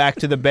relates back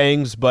to the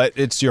bangs, but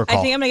it's your call.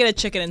 I think I'm gonna get a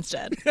chicken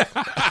instead.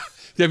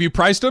 Have you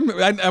priced them?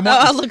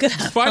 I'll look it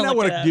up. Find I'll out look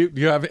what. it up.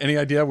 Do you have any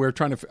idea? We're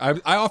trying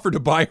to. I offered to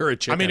buy her a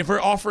chicken. I mean, if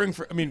we're offering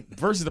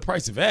versus the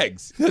price of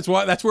eggs. that's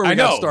where we I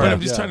got know, started. but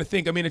I'm just trying to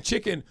think. I mean,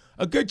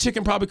 a good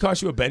chicken probably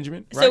costs you a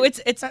Benjamin. Right? So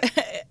it's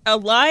a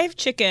live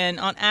chicken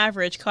on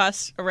average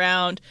costs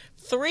around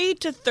 $3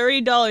 to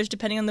 $30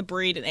 depending on the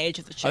breed and age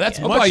of the chicken. That's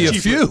I'll much buy you a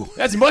cheaper. few.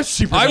 That's much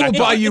cheaper. I than will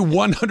thought. buy you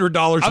 $100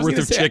 I was worth gonna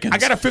of say, chickens. I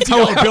got a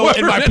 $50 bill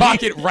in my many-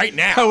 pocket right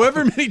now.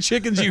 However many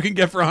chickens you can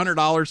get for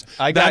 $100.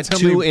 I got that's how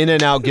 2 many-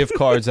 In-N-Out gift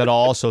cards that I'll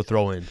also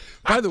throw in.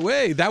 By the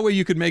way, that way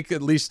you could make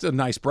at least a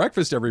nice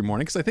breakfast every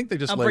morning, because I think they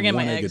just I'll lay bring in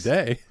one my egg eggs. a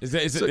day. Is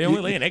it, So they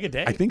only lay an egg a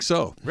day? I think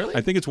so. Really?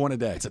 I think it's one a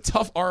day. It's a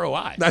tough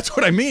ROI. That's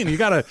what I mean. You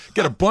got to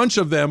get a bunch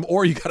of them,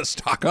 or you got to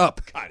stock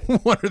up.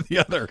 One or the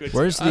other.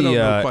 Where's I don't the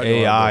know quite how it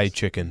AI works.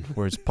 chicken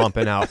where it's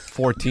pumping out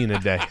 14 a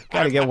day?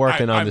 Got to get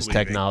working on I'm this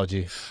leaving.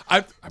 technology.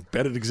 I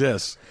bet it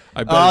exists.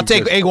 I bet I'll it take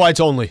exists. egg whites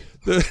only.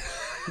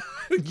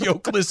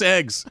 Yolkless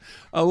eggs.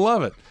 I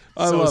love it.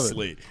 I so love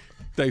sweet. it.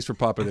 Thanks for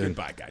popping in.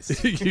 Goodbye,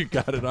 guys. You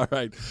got it. All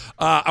right.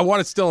 I want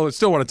to still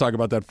want to talk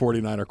about that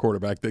 49er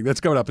quarterback thing.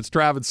 That's coming up. It's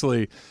Travis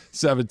Lee,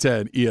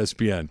 710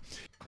 ESPN.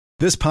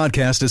 This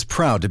podcast is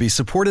proud to be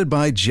supported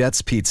by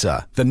Jets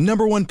Pizza, the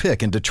 #1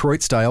 pick in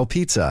Detroit-style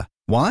pizza.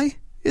 Why?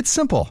 It's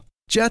simple.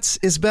 Jets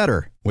is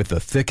better. With the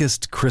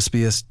thickest,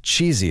 crispiest,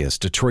 cheesiest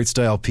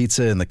Detroit-style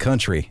pizza in the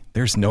country,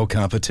 there's no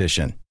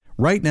competition.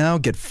 Right now,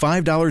 get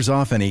 $5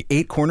 off any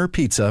 8-corner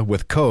pizza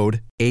with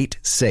code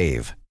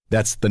 8SAVE.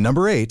 That's the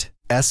number 8,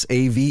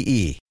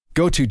 SAVE.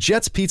 Go to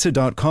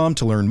jetspizza.com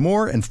to learn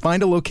more and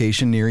find a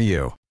location near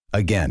you.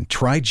 Again,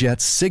 try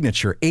Jet's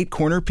signature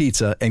 8-corner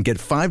pizza and get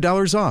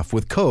 $5 off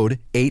with code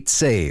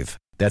 8SAVE.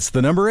 That's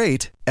the number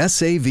 8,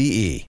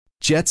 SAVE.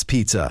 Jet's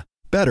Pizza.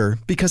 Better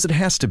because it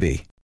has to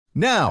be.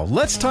 Now,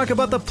 let's talk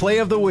about the play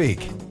of the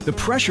week. The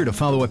pressure to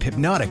follow up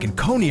Hypnotic and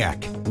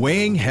Cognac,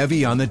 weighing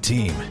heavy on the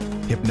team.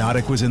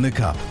 Hypnotic was in the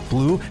cup,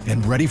 blue,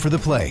 and ready for the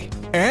play.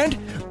 And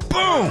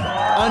boom!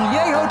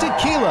 Añejo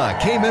Tequila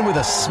came in with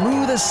a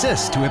smooth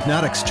assist to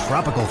Hypnotic's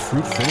tropical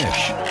fruit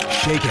finish.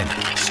 Shaken,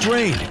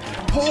 strained,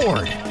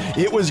 poured.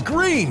 It was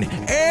green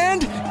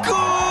and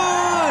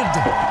good!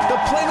 The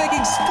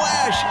playmaking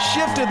splash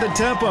shifted the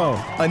tempo.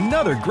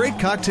 Another great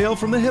cocktail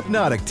from the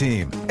Hypnotic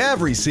team.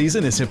 Every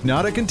season is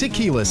Hypnotic and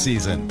Tequila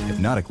season.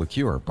 Hypnotic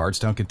Liqueur,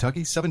 Bardstown,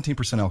 Kentucky,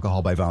 17%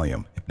 alcohol by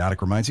volume.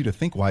 Hypnotic reminds you to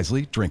think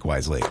wisely, drink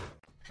wisely.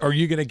 Are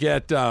you going to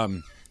get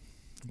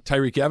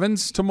Tyreek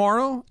Evans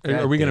tomorrow? God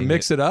Are we going to dang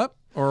mix it up,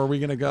 or are we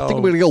going to go? I think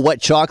we're going to go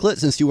wet chocolate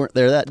since you weren't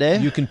there that day.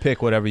 You can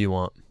pick whatever you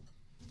want.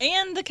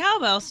 And the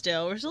cowbell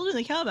still. We're still doing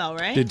the cowbell,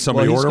 right? Did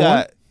somebody he's order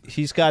got, one?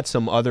 he's got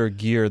some other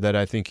gear that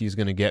I think he's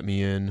going to get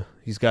me in.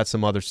 He's got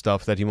some other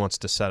stuff that he wants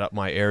to set up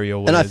my area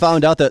with. And I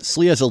found out that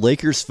Slee has a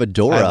Lakers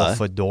fedora. I have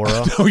a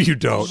fedora. No, you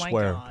don't. Oh my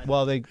Swear. God.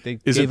 Well, they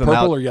Is gave it him out.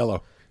 purple or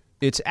yellow?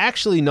 It's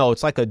actually no.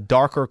 It's like a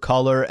darker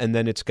color, and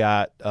then it's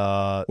got.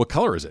 What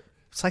color is it?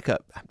 It's like I'm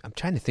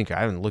trying to think. I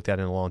haven't looked at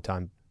it in a long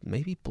time.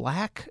 Maybe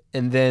black,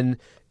 and then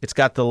it's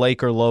got the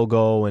Laker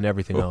logo and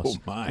everything else.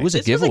 My. It was a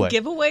This giveaway. was a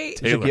giveaway.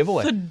 It was a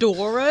giveaway.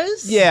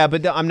 Fedoras? Yeah,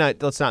 but I'm not.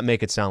 Let's not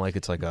make it sound like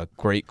it's like a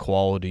great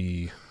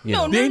quality. You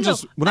know. The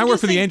Angels. When I'm I worked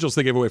just for the saying- Angels,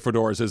 they gave away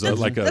fedoras as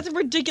That's a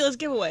ridiculous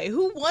giveaway.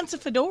 Who wants a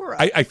fedora?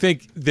 I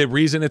think the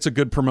reason it's a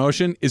good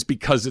promotion is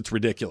because it's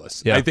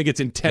ridiculous. Yeah. I think it's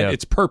Yeah.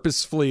 It's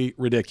purposefully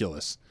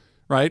ridiculous,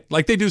 right?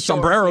 Like they do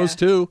sombreros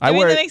yeah. too. I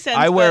mean, that makes sense,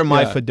 I wear but-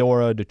 my Yeah.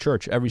 fedora to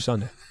church every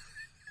Sunday.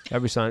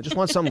 Every Sunday, just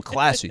want something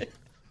classy.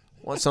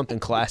 Want something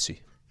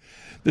classy.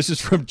 This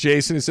is from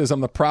Jason. He says,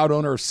 I'm the proud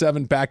owner of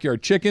 7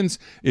 backyard chickens.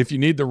 If you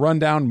need the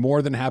rundown,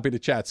 more than happy to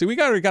chat. See, we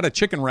got a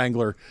chicken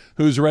wrangler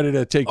who's ready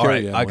to take All care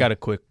right, of you. I got a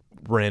quick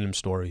random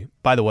story.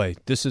 By the way,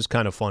 this is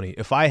kind of funny.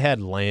 If I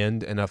had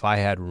land and if I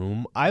had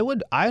room,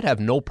 I'd have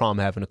no problem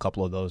having a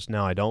couple of those.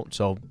 Now I don't,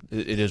 so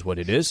it is what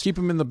it is. Keep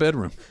them in the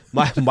bedroom.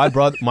 My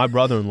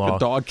brother-in-law A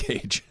dog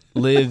cage.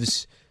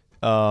 lives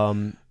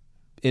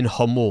in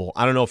Hamul.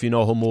 I don't know if you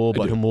know Hamul,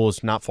 but Hamul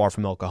is not far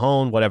from El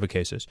Cajon, whatever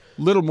case is.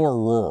 Little more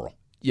rural.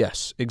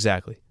 Yes,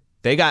 exactly.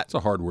 They got It's a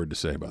hard word to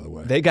say, by the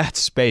way. They got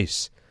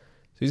space.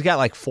 So he's got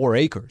like 4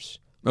 acres.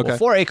 Okay. Well,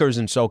 4 acres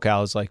in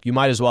SoCal is like you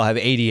might as well have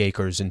 80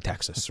 acres in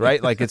Texas,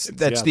 right? Like that's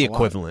it's the a lot.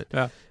 equivalent.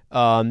 Yeah.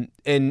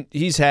 And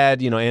he's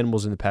had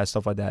animals in the past,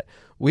 stuff like that.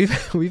 We've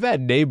had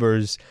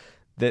neighbors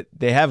that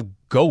they have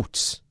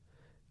goats,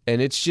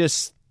 and it's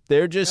just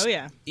they're just Oh,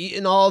 yeah.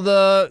 eating all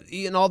the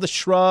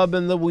shrub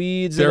and the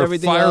weeds They're and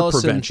everything fire else.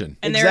 prevention.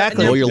 And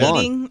exactly. Mow they're your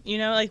lawn. bleeding,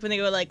 like when they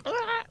go like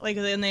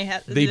then they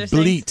have. They there's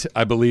things- bleat,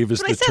 I believe, is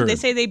That's the what I said. term. They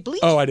say they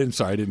bleat. Oh, I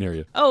didn't hear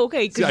you. Oh,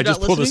 okay. 'cause See, I you're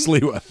just not pulled a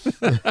listening.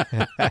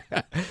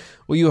 sliwa.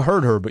 Well, you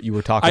heard her, but you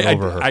were talking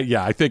over her.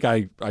 I think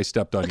I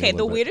stepped on you. Okay, a the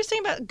little bit. weirdest thing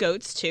about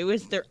goats too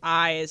is their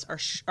eyes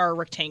are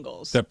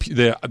rectangles. The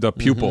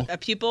pupil. A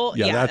pupil,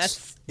 Yeah, yeah,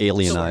 that's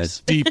Alien the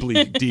eyes.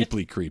 worst.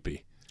 deeply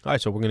creepy. All right,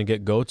 so we're gonna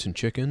get goats and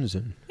chickens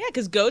and Yeah,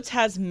 because goats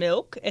has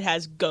milk. It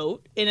has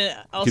goat, and it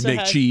also Could make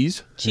has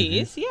cheese.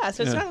 Cheese, yeah.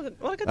 So it's not a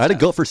lot of good I had a stuff.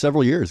 goat for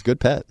several years.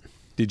 Good pet.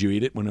 Did you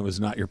eat it when it was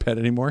not your pet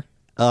anymore?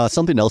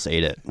 Something else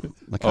ate it.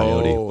 A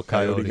coyote. Oh,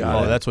 coyote got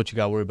oh, it. that's what you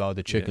got worried about.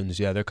 The chickens,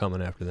 yeah, they're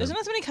coming after them. There's not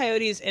as many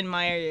coyotes in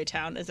my area of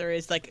town as there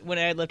is like when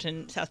I lived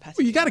in South Pasadena.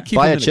 Well, you got to keep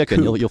Buy them a in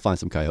chicken, coop. you'll find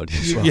some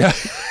coyotes. Yeah.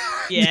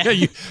 Yeah.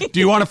 Do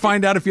you want to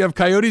find out if you have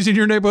coyotes in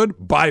your neighborhood?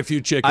 Buy a few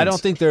chickens. I don't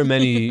think there are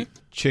many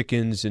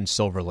chickens in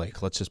Silver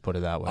Lake. Let's just put it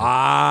that way.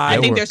 I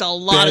think there's a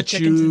lot of bet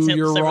chickens in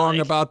you're Silver wrong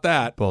Lake. about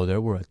that. Bro, there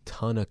were a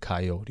ton of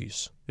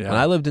coyotes. Yeah. When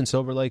I lived in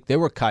Silver Lake, there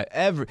were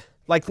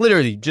like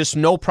literally just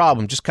no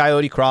problem. Just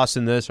coyote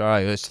crossing this. All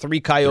right, there's 3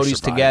 They're coyotes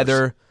survivors.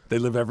 together.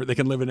 They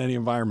can live in any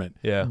environment.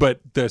 Yeah.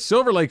 But the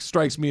Silver Lake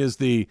strikes me as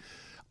the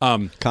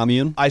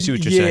Commune? I see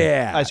what you're saying.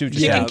 yeah. I see what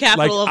you're Chicken saying.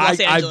 capital of Los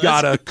I've Angeles.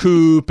 got a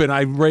coop and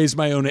I raise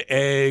my own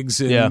eggs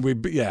and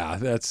Yeah.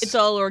 that's It's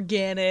all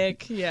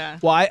organic. Yeah.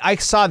 Well, I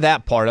saw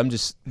that part.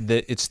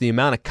 It's the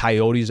amount of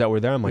coyotes that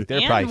were there. I'm like, they're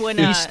And probably when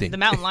feasting. the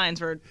mountain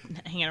lions were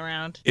hanging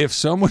around. if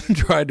someone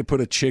tried to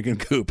put a chicken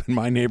coop in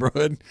my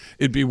neighborhood,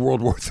 it'd be World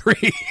War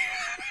III.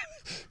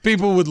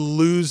 People would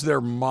lose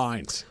their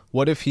minds.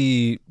 What if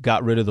he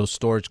got rid of those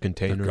storage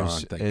containers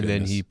gone, thank and then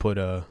goodness. he put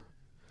a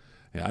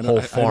Yeah, I whole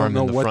don't farm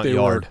know in the what front they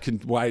yard?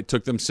 why it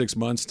took them 6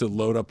 months to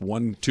load up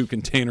 1-2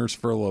 containers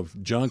full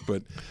of junk,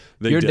 but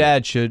they Your did.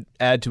 dad should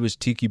add to his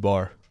tiki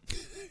bar.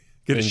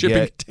 Get a and shipping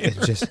get, container.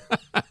 and just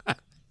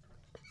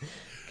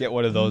get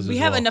one of those. We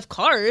as have well. enough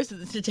cars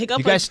to take up.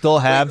 You guys still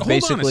have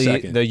Wait, hold on a basically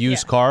second. the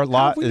used Yeah. car How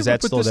lot. have we Is never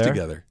that put still this there?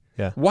 together?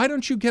 Yeah. Why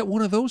don't you get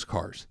one of those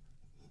cars?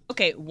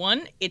 Okay,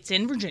 one, it's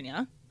in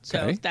Virginia, so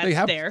Okay. that's They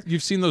have, there.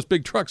 You've seen those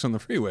big trucks on the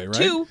freeway, right?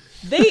 2,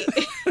 they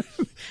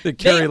They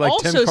carry they like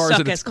also 10 cars suck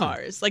at a as time.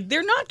 cars. Like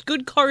they're not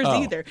good cars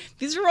Oh. either.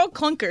 These are all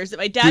clunkers that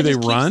my dad. Do they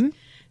just keeps- run?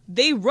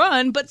 They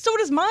run, but so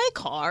does my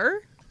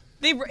car.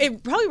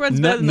 It probably runs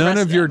better than the None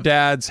rest of your them.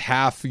 dad's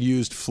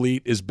half-used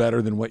fleet is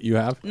better than what you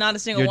have. Not a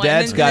single Your one.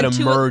 And dad's then- got and to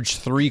then 2 merge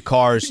 3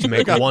 cars to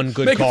make one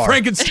good make car. a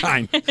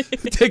Frankenstein.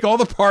 Take all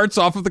the parts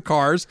off of the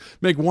cars,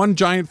 make one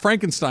giant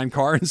Frankenstein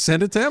car, and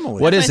send it to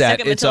Emily. What That's is my that?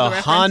 second It's a Matilda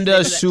reference. Honda They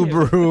do that too.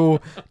 Subaru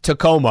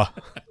Tacoma.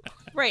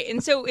 Right,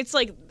 and so it's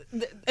like,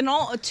 and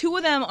all 2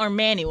 of them are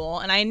manual,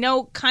 and I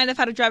know kind of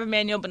how to drive a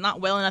manual, but not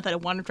well enough that I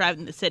want to drive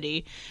in the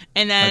city.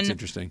 And then That's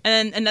interesting.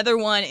 And then another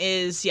one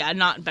is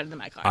not better than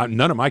my car.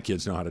 None of my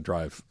kids know how to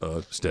drive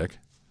a stick.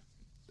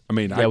 I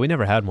mean, Yeah, we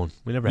never had one.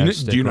 We never had a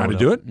stick. do you know how to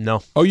growing do up. it?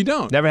 No. Oh, you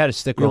don't? Never had a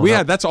stick. Well, growing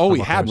up that's all on we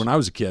my had cars. when I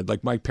was a kid.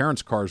 Like my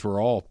parents' cars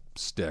were all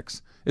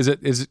sticks.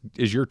 Is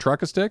your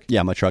truck a stick?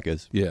 Yeah, my truck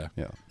is. Yeah.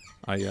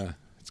 Yeah.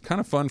 It's kind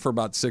of fun for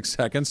about 6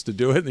 seconds to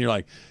do it, and you're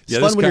like, It's yeah,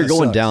 fun this when you're kinda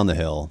going sucks. down the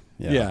hill.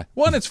 Yeah.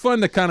 One, it's fun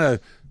to kind of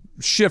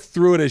shift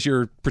through it as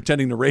you're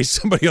pretending to race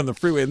somebody on the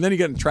freeway, and then you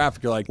get in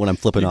traffic. You're like, when I'm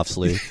flipping off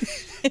sleep.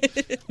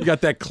 You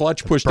got that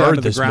clutch pushed down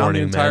to the ground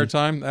morning, the entire man.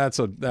 time.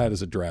 That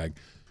is a drag.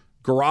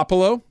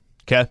 Garoppolo,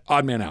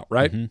 odd man out,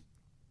 right? Mm-hmm.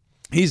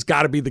 He's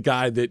got to be the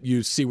guy that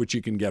you see what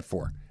you can get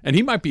for, and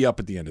he might be up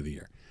at the end of the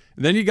year.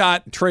 And then you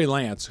got Trey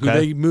Lance, who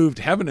they moved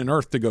heaven and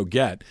earth to go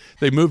get.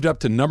 They moved up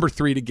to number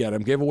 3 to get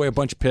him, gave away a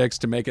bunch of picks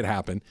to make it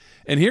happen.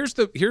 And here's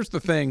the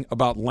thing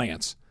about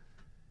Lance.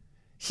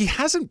 He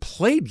hasn't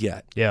played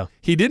yet. Yeah.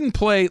 He didn't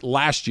play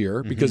last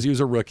year because he was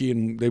a rookie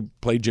and they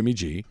played Jimmy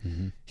G.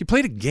 He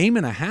played a game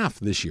and a half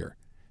this year.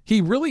 He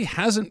really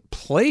hasn't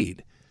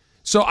played.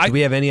 So Do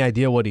we have any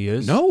idea what he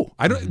is? No.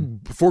 I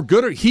don't for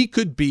good or he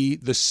could be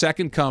the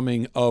second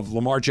coming of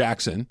Lamar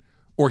Jackson,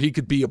 or he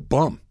could be a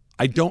bum.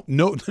 I don't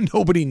know.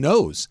 Nobody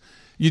knows.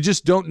 You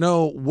just don't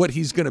know what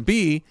he's going to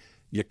be.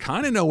 You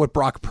kind of know what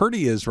Brock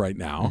Purdy is right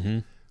now.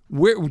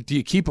 Where do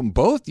you keep them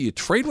both? Do you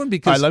trade one?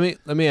 Because all right,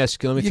 let me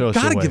ask you. Let me throw you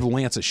this got to away. give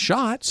Lance a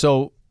shot.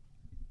 So,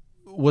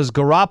 was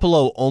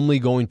Garoppolo only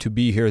going to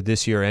be here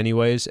this year,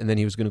 anyways, and then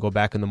he was going to go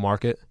back in the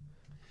market?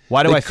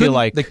 Why do I feel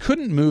like they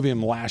couldn't move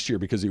him last year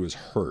because he was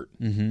hurt?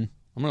 I'm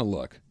going to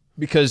look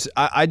because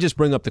I just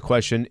bring up the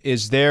question: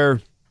 Is there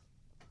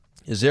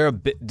a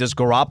bit? Does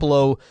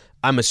Garoppolo?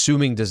 I'm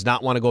assuming does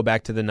not want to go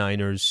back to the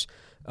Niners.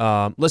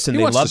 Listen, He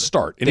they wants love to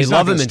start, and They he's not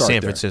love him gonna in start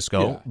San there.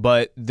 Francisco, Yeah.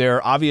 but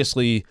they're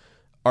obviously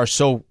are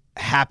so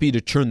happy to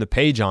turn the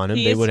page on him.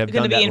 He They is would have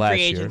going done to be that in last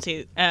free year.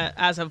 agency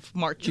as of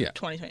March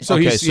 2020. So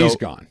he's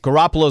gone.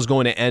 Garoppolo's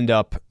going to end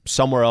up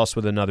somewhere else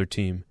with another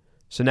team.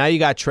 So now you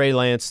got Trey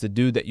Lance, the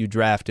dude that you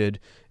drafted,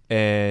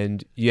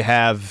 and you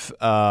have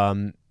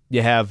Brock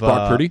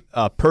Purdy?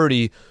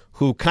 Purdy,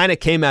 who kind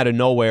of came out of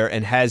nowhere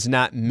and has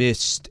not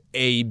missed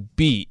a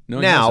beat. No,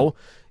 he now hasn't.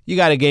 you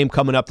got a game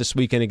coming up this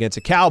weekend against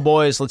the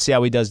Cowboys. Let's see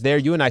how he does there.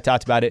 You and I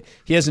talked about it.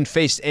 He hasn't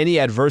faced any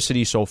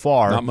adversity so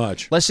far. Not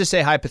much. Let's just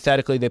say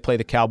hypothetically they play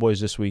the Cowboys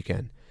this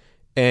weekend,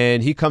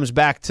 and he comes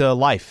back to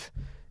life,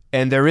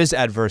 and there is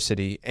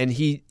adversity, and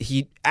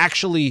he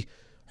actually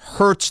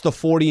hurts the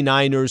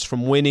 49ers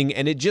from winning,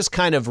 and it just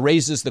kind of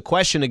raises the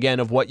question again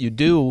of what you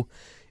do.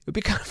 It would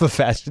be kind of a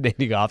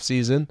fascinating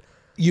offseason.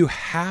 You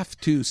have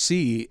to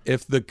see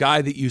if the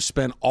guy that you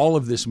spent all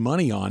of this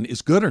money on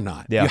is good or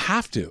not. Yeah. You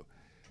have to.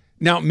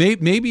 Now,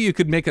 maybe you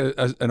could make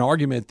an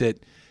argument that,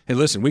 hey,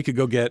 listen, we could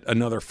go get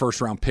another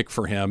first-round pick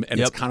for him, and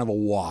it's kind of a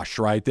wash,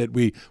 right? That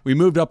we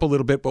moved up a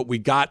little bit, but we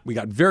got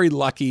very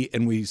lucky,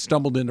 and we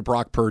stumbled into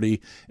Brock Purdy,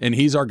 and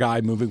he's our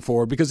guy moving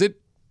forward because it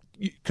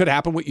could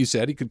happen what you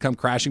said. He could come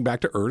crashing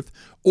back to earth,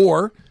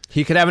 or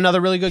he could have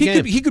another really good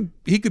game. He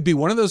could be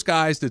one of those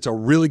guys that's a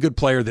really good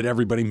player that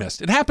everybody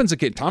missed. It happens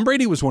occasionally. Tom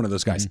Brady was one of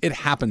those guys. It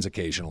happens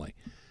occasionally.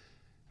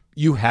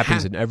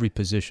 Happens in every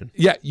position.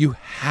 Yeah, you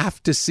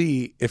have to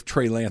see if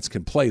Trey Lance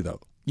can play, though.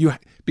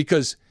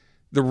 Because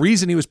the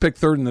reason he was picked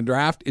third in the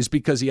draft is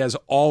because he has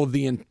all of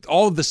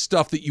the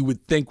stuff that you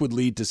would think would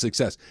lead to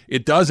success.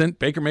 It doesn't.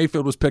 Baker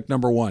Mayfield was picked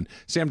number 1.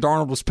 Sam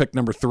Darnold was picked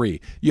number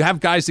 3. You have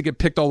guys that get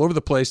picked all over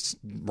the place.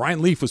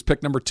 Ryan Leaf was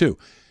picked number 2.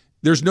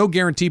 There's no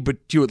guarantee, but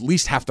you at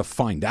least have to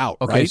find out,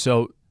 Okay, right?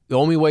 so the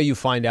only way you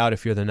find out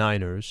if you're the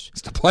Niners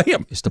is to play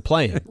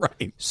him.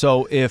 Right.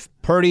 So if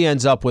Purdy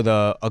ends up with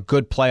a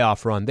good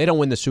playoff run, they don't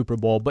win the Super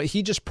Bowl, but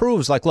he just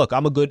proves, like, look,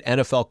 I'm a good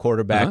NFL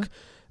quarterback.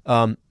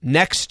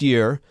 Next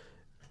year,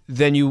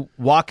 then you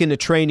walk into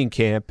training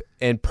camp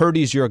and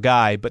Purdy's your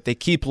guy, but they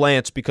keep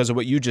Lance because of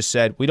what you just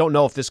said. We don't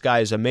know if this guy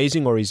is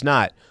amazing or he's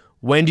not.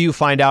 When do you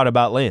find out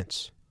about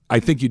Lance? I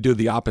think you do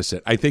the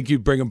opposite. I think you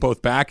bring them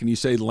both back and you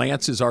say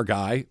Lance is our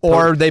guy.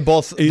 Or they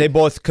both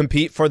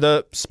compete for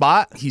the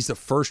spot. He's the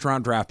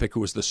first-round draft pick who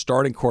was the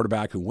starting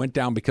quarterback who went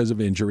down because of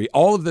injury.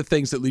 All of the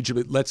things that lead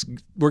you to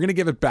we're going to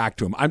give it back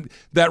to him.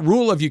 That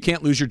rule of you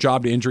can't lose your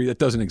job to injury, that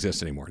doesn't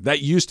exist anymore.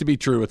 That used to be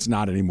true. It's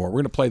not anymore. We're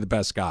going to play the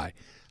best guy.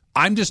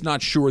 I'm just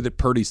not sure that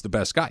Purdy's the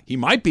best guy. He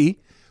might be,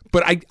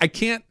 but I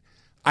can't.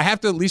 I have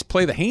to at least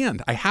play the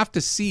hand. I have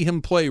to see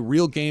him play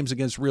real games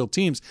against real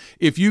teams.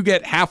 If you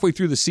get halfway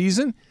through the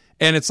season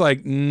and it's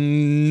like,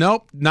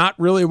 nope, not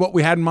really what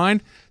we had in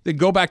mind, then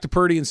go back to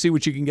Purdy and see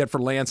what you can get for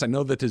Lance. I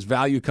know that his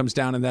value comes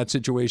down in that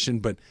situation,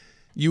 but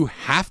you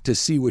have to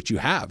see what you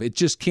have. It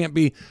just can't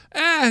be,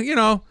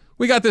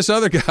 we got this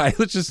other guy.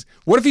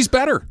 What if he's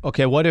better?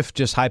 Okay, what if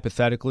just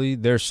hypothetically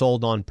they're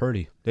sold on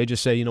Purdy? They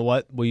just say, you know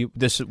what, we've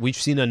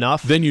seen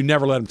enough. Then you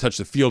never let him touch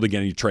the field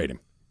again and you trade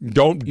him.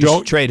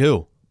 Don't trade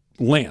who?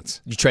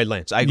 Lance. You trade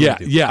Lance. I agree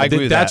with you. Yeah, I agree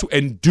with that.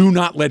 And do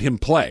not let him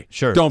play.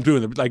 Sure. Don't do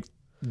it.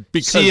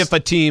 Because see if a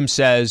team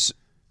says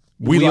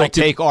we'll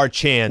take our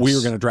chance. We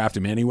were going to draft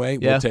him anyway.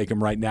 Yeah. We'll take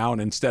him right now, and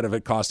instead of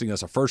it costing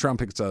us a first-round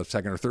pick, it's a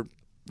second or third.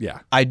 Yeah.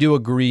 I do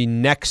agree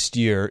next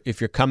year,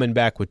 if you're coming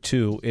back with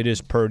 2, it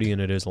is Purdy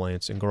and it is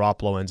Lance, and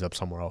Garoppolo ends up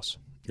somewhere else.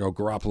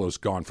 Garoppolo's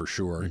gone for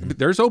sure. Mm-hmm.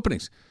 There's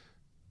openings.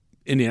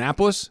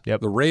 Indianapolis,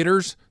 the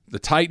Raiders, the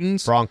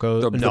Titans,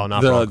 Broncos.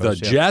 the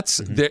Jets.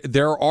 Mm-hmm.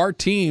 There are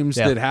teams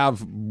that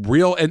have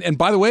real. And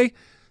by the way,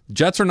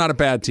 Jets are not a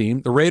bad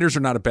team. The Raiders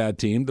are not a bad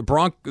team.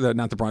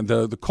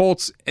 The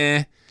Colts,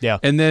 Yeah.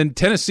 And then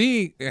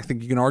Tennessee, I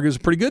think you can argue, is a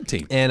pretty good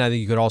team. And I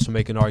think you could also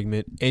make an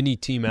argument, any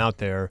team out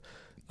there,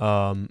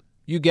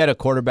 you get a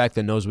quarterback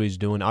that knows what he's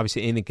doing.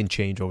 Obviously, anything can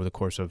change over the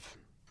course of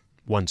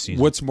one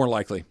season. What's more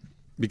likely?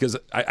 Because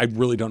I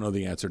really don't know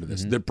the answer to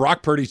this. That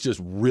Brock Purdy's just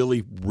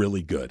really,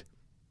 really good.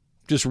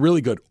 Just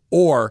really good.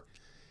 Or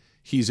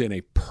he's in a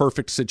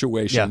perfect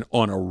situation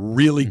on a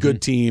really good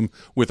team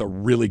with a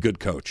really good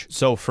coach.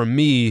 So for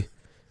me,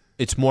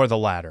 it's more the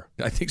latter.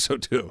 I think so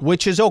too.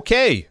 Which is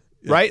okay,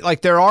 right?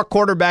 Like there are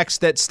quarterbacks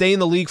that stay in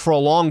the league for a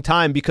long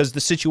time because the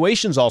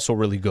situation's also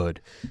really good.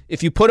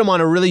 If you put him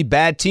on a really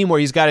bad team where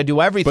he's got to do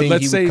everything,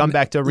 he would come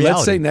back to reality.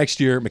 Let's say next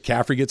year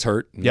McCaffrey gets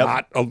hurt,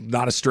 not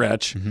a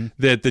stretch,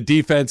 that the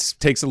defense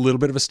takes a little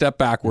bit of a step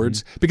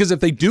backwards. Because if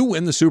they do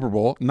win the Super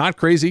Bowl, not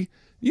crazy,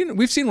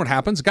 we've seen what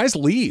happens. Guys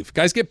leave.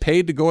 Guys get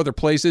paid to go other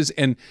places,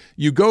 and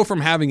you go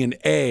from having an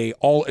A,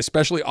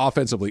 especially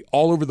offensively,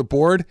 all over the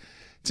board.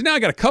 So now I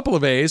got a couple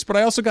of A's, but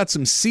I also got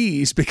some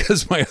C's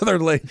because my other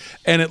leg,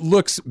 and it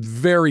looks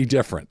very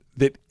different.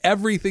 That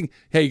everything,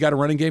 hey, you got a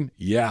running game?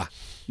 Yeah.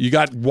 You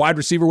got wide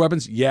receiver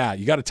weapons? Yeah.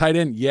 You got a tight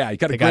end? Yeah. You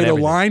got a great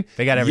O-line?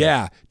 They got everything.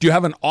 Yeah. Do you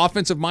have an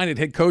offensive-minded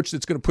head coach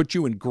that's going to put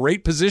you in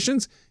great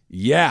positions?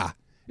 Yeah.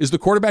 Is the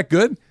quarterback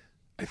good?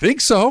 I think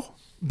so.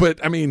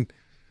 But, I mean,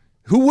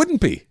 who wouldn't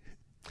be?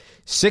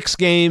 6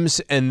 games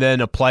and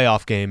then a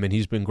playoff game, and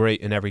he's been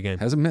great in every game.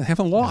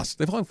 Haven't lost.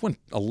 They've only won,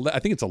 I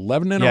think it's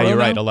 11 in a row. Yeah, you're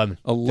right, now? 11.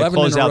 11 they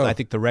closed in a out, row. I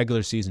think, the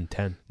regular season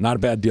 10. Not a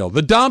bad deal.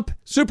 The Dump,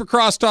 Super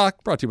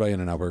Crosstalk, brought to you by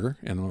In-N-Out Burger,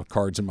 and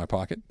cards in my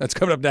pocket. That's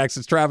coming up next.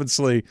 It's Travis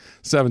Slee,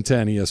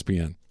 710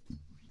 ESPN.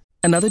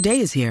 Another day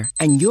is here,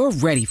 and you're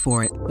ready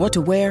for it. What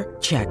to wear?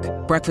 Check.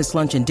 Breakfast,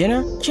 lunch, and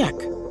dinner? Check.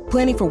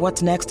 Planning for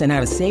what's next and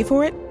how to save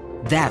for it?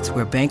 That's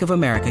where Bank of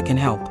America can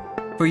help.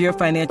 For your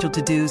financial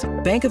to-dos,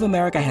 Bank of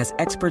America has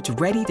experts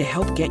ready to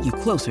help get you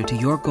closer to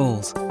your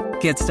goals.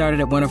 Get started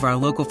at one of our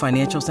local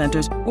financial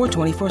centers or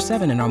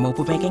 24/7 in our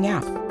mobile banking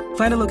app.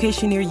 Find a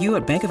location near you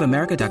at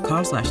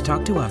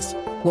bankofamerica.com/talktous.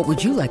 What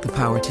would you like the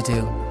power to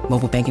do?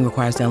 Mobile banking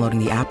requires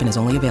downloading the app and is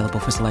only available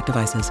for select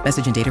devices.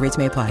 Message and data rates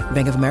may apply.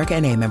 Bank of America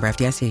N.A., member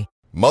FDIC.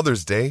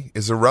 Mother's Day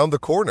is around the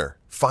corner.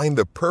 Find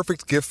the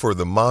perfect gift for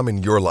the mom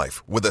in your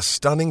life with a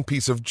stunning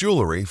piece of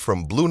jewelry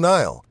from Blue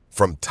Nile.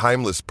 From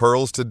timeless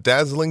pearls to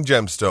dazzling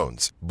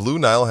gemstones, Blue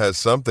Nile has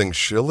something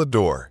she'll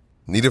adore.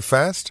 Need it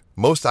fast?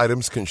 Most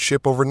items can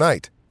ship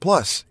overnight.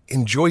 Plus,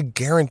 enjoy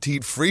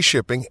guaranteed free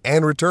shipping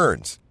and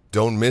returns.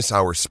 Don't miss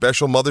our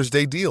special Mother's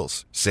Day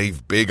deals.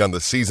 Save big on the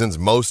season's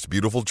most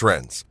beautiful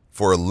trends.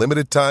 For a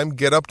limited time,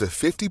 get up to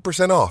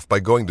 50% off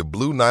by going to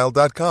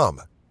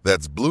BlueNile.com.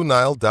 That's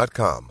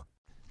BlueNile.com.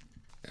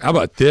 How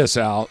about this,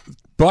 Al?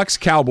 Bucks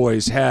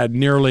Cowboys had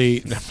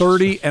nearly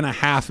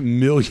 30.5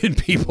 million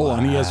people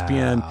on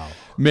ESPN,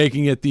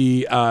 making it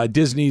the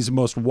Disney's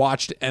most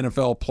watched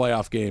NFL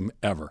playoff game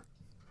ever.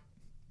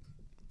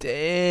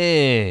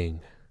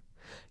 Dang.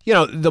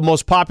 The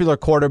most popular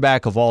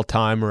quarterback of all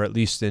time, or at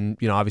least in,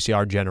 obviously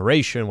our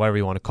generation, whatever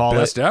you want to call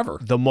Best it. ever.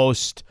 The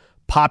most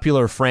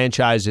popular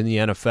franchise in the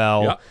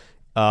NFL.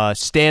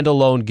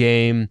 Standalone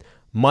game.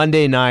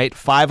 Monday night,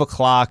 5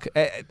 o'clock.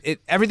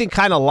 Everything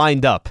kind of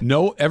lined up.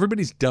 No,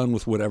 everybody's done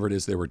with whatever it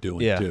is they were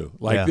doing, too.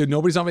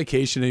 Nobody's on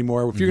vacation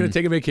anymore. If you're going to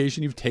take a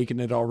vacation, you've taken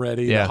it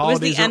already. Yeah. The it was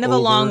the end of a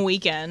long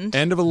weekend.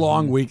 End of a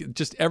long week.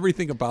 Just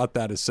everything about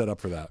that is set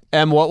up for that.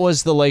 And what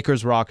was the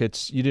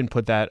Lakers-Rockets? You didn't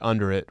put that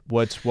under it.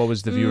 What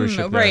was the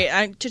viewership there? Right.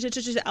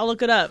 I'll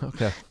look it up.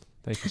 Okay.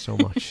 Thank you so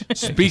much.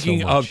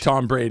 Speaking of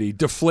Tom Brady,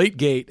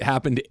 Deflategate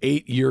happened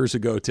 8 years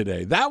ago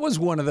today. That was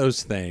one of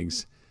those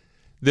things.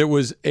 There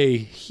was a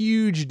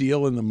huge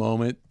deal in the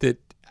moment that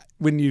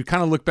when you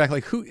kind of look back,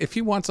 like if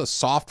he wants a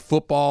soft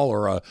football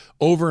or a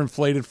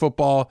overinflated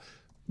football,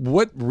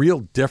 what real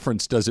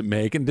difference does it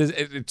make? And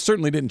it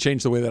certainly didn't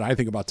change the way that I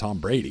think about Tom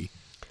Brady.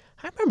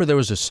 I remember there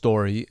was a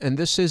story, and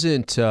this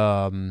isn't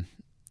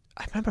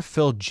I remember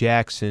Phil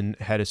Jackson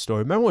had a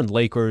story. Remember when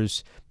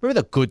remember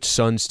the Good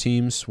Sons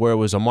teams where it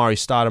was Amari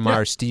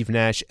Stoudemire, Steve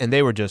Nash, and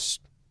they were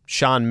just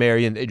Sean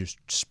Marion, they just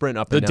sprint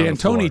up and down the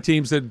floor. The D'Antoni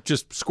teams that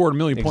just scored a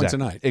million points a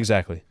night.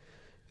 Exactly.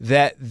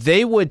 That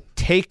they would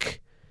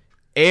take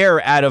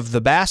air out of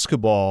the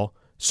basketball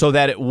so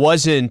that it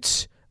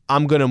wasn't,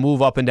 I'm going to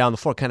move up and down the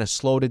floor, kind of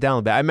slowed it down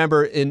a bit. I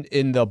remember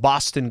in the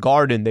Boston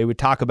Garden, they would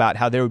talk about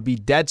how there would be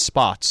dead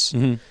spots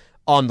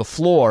on the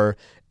floor,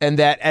 and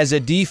that as a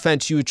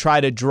defense, you would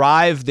try to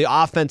drive the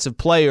offensive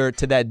player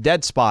to that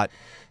dead spot.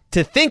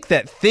 To think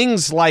that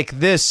things like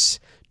this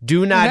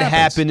do not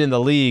happen in the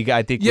league,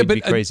 I think would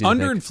be crazy. Yeah,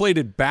 but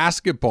underinflated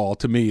basketball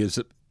to me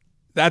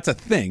that's a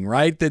thing,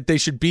 right? That they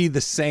should be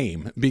the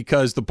same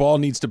because the ball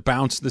needs to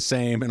bounce the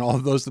same and all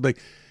of those. Like,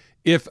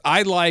 if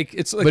I like,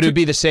 it's like, but it would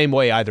be the same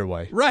way either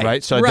way,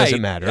 right? So it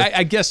doesn't matter.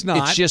 I guess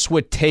not. It just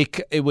would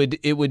take. It would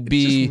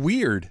be just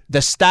weird.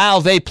 The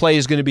style they play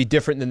is going to be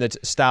different than the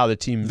style of the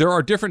team. There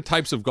are different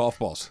types of golf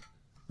balls.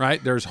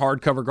 right? There's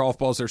hardcover golf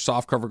balls, there's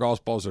softcover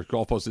golf balls, there's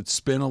golf balls that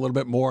spin a little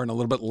bit more and a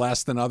little bit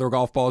less than other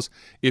golf balls.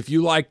 If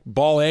you like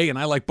ball A and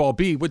I like ball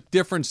B, what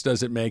difference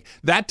does it make?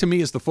 That to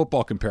me is the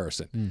football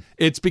comparison.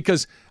 It's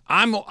because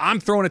I'm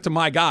throwing it to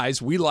my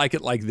guys. We like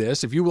it like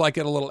this. If you like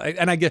it a little,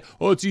 and I get,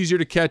 it's easier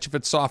to catch if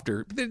it's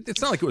softer.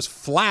 It's not like it was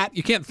flat.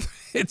 You can't.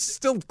 It's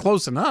still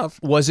close enough.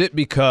 Was it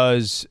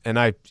because? And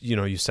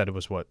you said it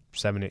was what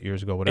 7-8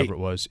 years ago, whatever it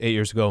was, 8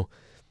 years ago.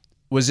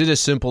 Was it as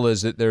simple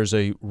as that? There's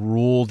a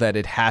rule that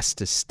it has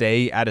to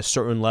stay at a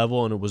certain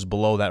level, and it was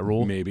below that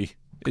rule. Maybe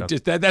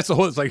that's the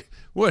whole. It's like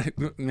what?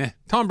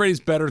 Tom Brady's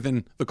better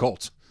than the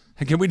Colts.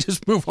 Can we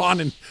just move on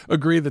and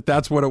agree that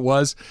that's what it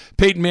was?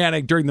 Peyton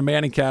Manning, during the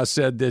Manningcast,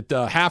 said that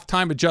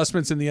halftime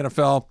adjustments in the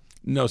NFL,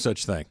 no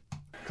such thing.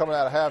 Coming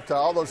out of halftime,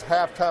 all those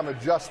halftime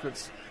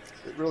adjustments,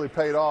 it really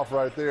paid off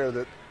right there.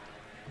 That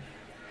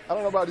I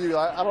don't know about you.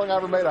 I don't think I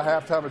ever made a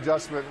halftime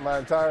adjustment in my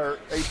entire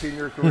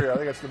 18-year career. I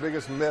think it's the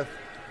biggest myth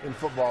in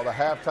football, the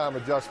halftime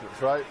adjustments,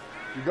 right?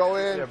 You go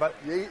in,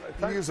 you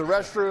use the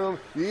restroom,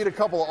 you eat a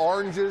couple of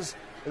oranges,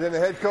 and then the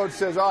head coach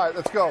says, all right,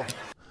 let's go.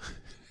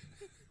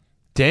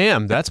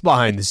 Damn, that's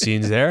behind the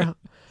scenes there.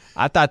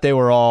 I thought they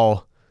were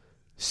all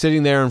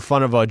sitting there in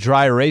front of a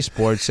dry erase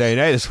board saying,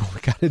 hey, this is what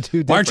we got to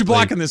do. Why aren't you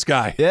blocking this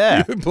guy?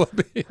 Yeah.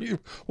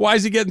 Why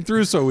is he getting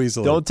through so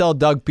easily? Don't tell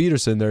Doug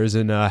Peterson there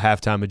isn't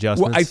halftime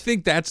adjustments. Well, I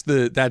think that's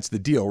the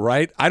deal,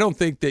 right? I don't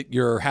think that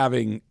you're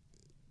having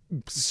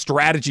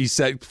strategy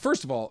set.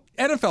 First of all,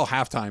 NFL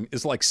halftime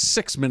is like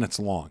 6 minutes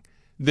long.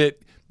 That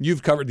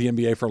you've covered the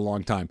NBA for a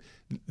long time.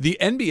 The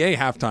NBA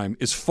halftime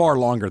is far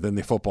longer than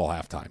the football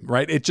halftime,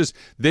 right? It just,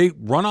 they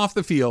run off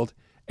the field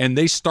and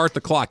they start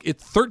the clock.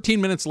 It's 13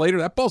 minutes later,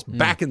 that ball's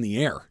back in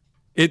the air.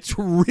 It's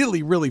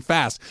really, really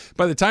fast.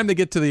 By the time they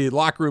get to the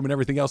locker room and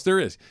everything else, there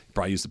is. You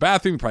probably use the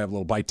bathroom, you probably have a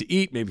little bite to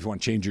eat, maybe if you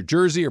want to change your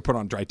jersey or put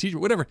on a dry t-shirt,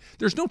 whatever.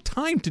 There's no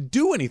time to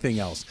do anything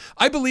else.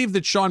 I believe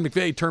that Sean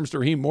McVay turns to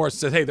Raheem Morris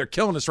and says, hey, they're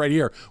killing us right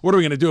here. What are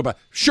we going to do about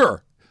it?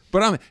 Sure.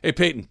 But hey,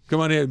 Peyton,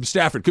 come on in.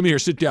 Stafford, come here,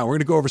 sit down. We're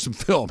going to go over some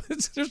film.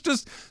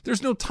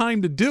 There's no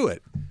time to do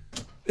it.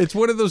 It's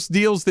one of those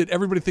deals that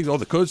everybody thinks,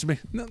 the coach may.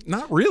 No,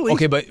 not really.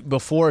 Okay, but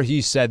before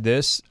he said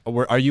this,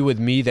 are you with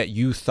me that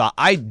you thought,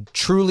 I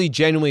truly,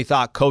 genuinely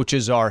thought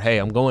coaches are, hey,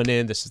 I'm going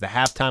in, this is the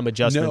halftime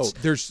adjustments.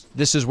 No,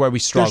 this is where we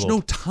struggle. There's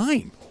no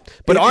time.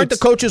 But aren't the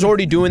coaches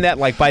already doing that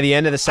like by the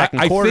end of the second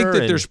quarter? I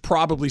think that there's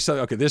probably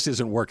something, okay, this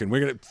isn't working.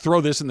 We're going to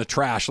throw this in the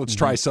trash. Let's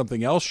try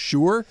something else.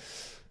 Sure.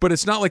 But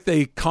it's not like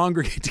they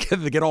congregate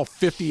together to get all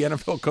 50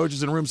 NFL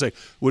coaches in a room and say,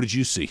 what did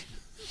you see?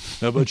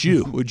 How about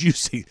you? What did you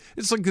see?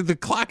 It's like the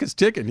clock is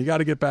ticking. You got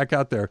to get back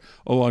out there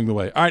along the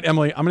way. All right,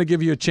 Emily, I'm going to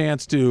give you a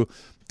chance to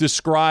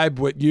describe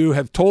what you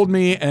have told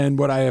me and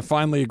what I have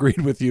finally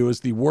agreed with you is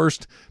the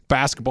worst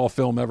basketball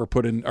film ever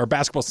put in, or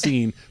basketball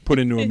scene put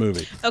into a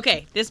movie.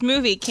 Okay, this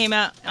movie came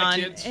out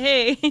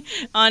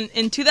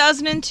in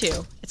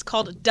 2002. It's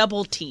called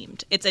Double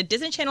Teamed. It's a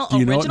Disney Channel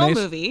original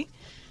movie.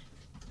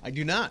 I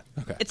do not.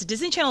 Okay. It's a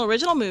Disney Channel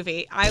original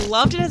movie. I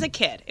loved it as a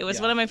kid. It was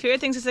one of my favorite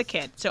things as a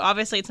kid. So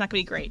obviously it's not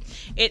going to be great.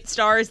 It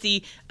stars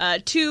the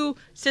twin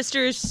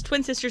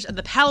sisters of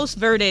the Palos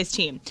Verdes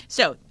team.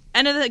 So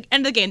end of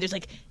the game, there's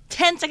like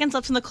 10 seconds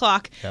left on the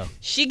clock. Yeah.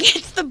 She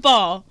gets the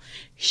ball.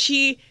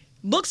 She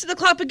looks at the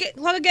clock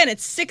again.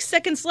 It's 6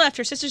 seconds left.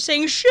 Her sister's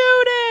saying, shoot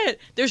it.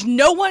 There's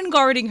no one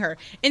guarding her.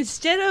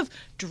 Instead of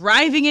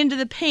driving into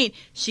the paint,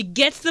 she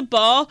gets the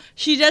ball.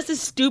 She does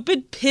this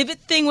stupid pivot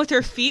thing with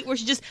her feet where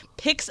she just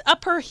picks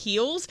up her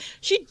heels.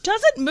 She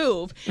doesn't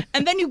move.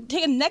 And then you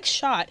take a next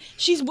shot.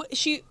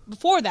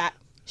 Before that,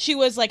 she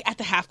was like at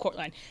the half court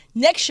line.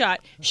 Next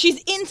shot,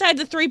 she's inside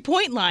the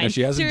 3-point line. And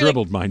she hasn't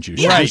dribbled, mind you.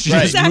 Yeah, she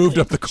just moved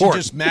up the court. She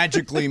just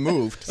magically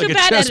moved. So like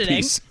bad a chess editing.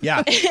 piece.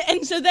 Yeah.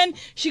 And so then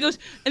she goes,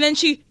 and then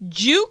she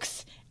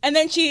jukes, and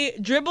then she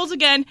dribbles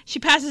again. She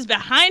passes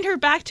behind her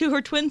back to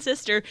her twin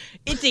sister.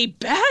 It's a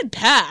bad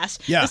pass.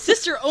 Yeah. The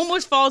sister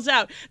almost falls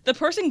out. The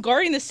person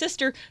guarding the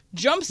sister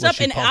jumps up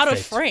and out of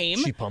frame.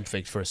 She pump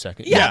faked for a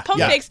second. Yeah,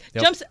 pump fakes,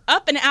 jumps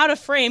up and out of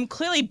frame.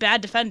 Clearly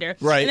bad defender.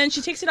 Right. And then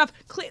she takes it off.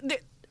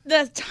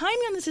 The timing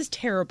on this is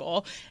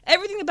terrible.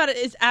 Everything about it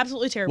is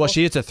absolutely terrible. Well,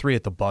 she hits a 3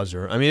 at the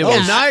buzzer. I mean,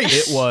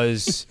 nice. It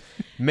was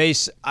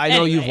Mace. I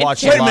know you've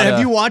watched. Wait a minute, have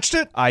you watched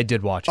it? I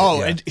did watch it.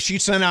 Oh, and she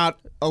sent out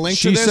a link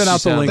to this? She sent out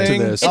the link to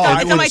this. It's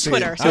on my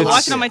Twitter, so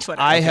watch it on my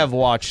Twitter. I have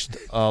watched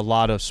a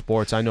lot of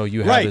sports. I know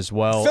you have as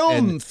well.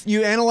 Film.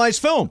 You analyze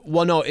film.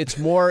 Well, no, it's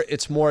more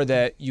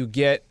that you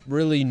get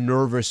really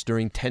nervous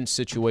during tense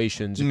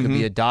situations. It could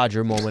be a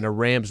Dodger moment, a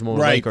Rams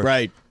moment,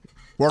 Right.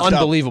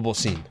 Unbelievable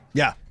scene.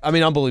 Yeah. I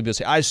mean, unbelievable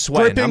scene. I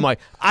sweat. I'm like,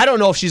 I don't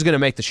know if she's going to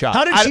make the shot.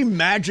 How did she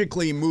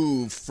magically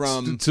move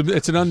from...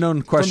 It's an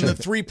unknown question. From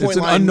the 3-point line It's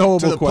an unknowable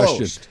to the question.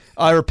 Post.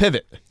 Her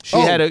pivot.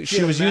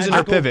 She was using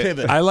her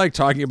pivot. I like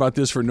talking about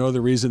this for no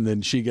other reason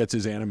than she gets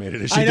as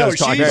animated as she I know, does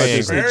talking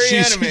she's about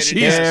this.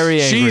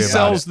 very animated. She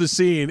sells the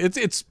scene.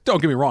 It's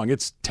don't get me wrong,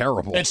 it's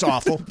terrible. It's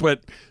awful.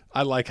 But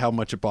I like how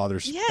much it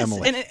bothers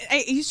Emily. And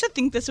I used to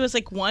think this was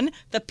like 1,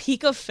 the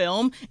peak of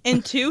film,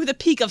 and 2, the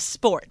peak of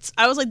sports.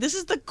 I was like, this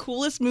is the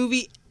coolest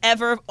movie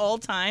ever of all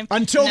time.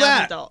 Until Now as an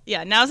that. adult.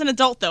 Yeah, now as an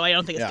adult, though, I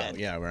don't think it's Yeah, good.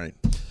 yeah, right.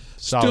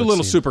 Let's do a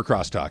little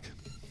Supercross talk.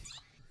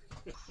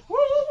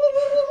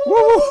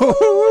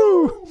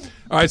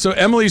 All right, so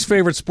Emily's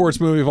favorite sports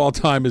movie of all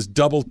time is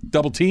Double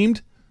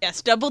Teamed?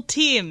 Yes, Double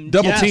Teamed.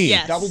 Double Teamed.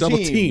 Yes. Double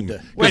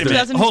Teamed. Wait a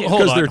minute.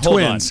 Because they're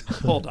twins.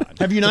 Hold on.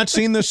 Have you not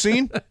seen this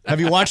scene? Have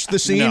you watched the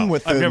scene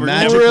with the I've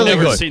magic?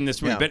 never seen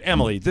this movie. Yeah. But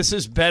Emily, this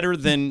is better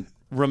than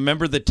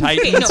Remember the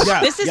Titans.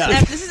 No, this is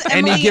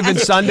Emily Any given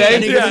as a Sunday?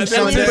 kid. Yeah, that's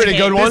a pretty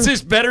good one. This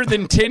is better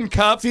than Tin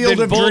Cup, Field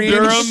than of Bull Dreams.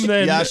 Durham,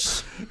 than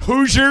Yes.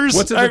 Hoosiers.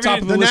 What's at the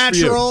top of the The list for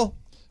you? Natural.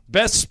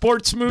 Best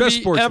sports movie Best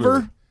sports ever?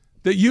 movie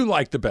that you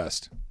like the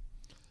best?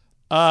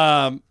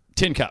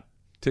 Tin Cup.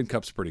 Tin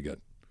Cup's pretty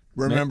good.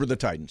 Remember the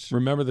Titans.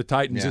 Remember the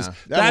Titans Yeah, is that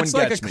that's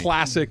one like a gets me.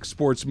 classic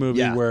sports movie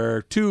Yeah.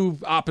 where two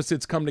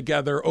opposites come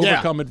together,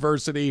 overcome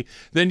adversity.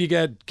 Then you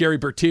get Gary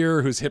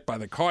Bertier who's hit by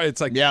the car. It's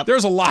like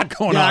there's a lot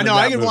going on. I know. in that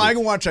I can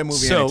movie. watch that movie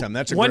So anytime.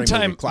 That's a one great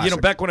time, movie.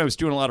 Classic. back when I was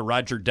doing a lot of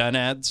Roger Dunn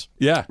ads.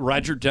 Yeah.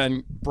 Roger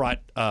Dunn brought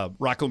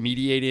Rocco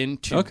Mediate in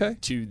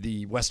to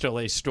the West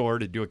LA store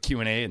to do a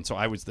Q&A, and so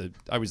I was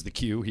the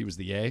Q, he was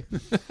the A,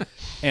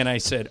 and I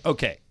said,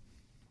 okay.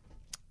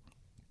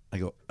 I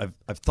go,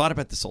 I've thought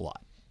about this a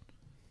lot.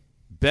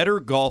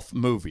 Better golf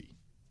movie,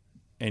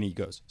 and he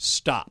goes,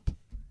 stop.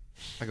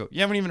 I go,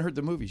 you haven't even heard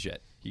the movies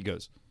yet. He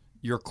goes,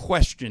 your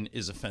question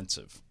is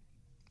offensive.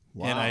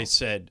 Wow. And I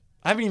said,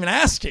 I haven't even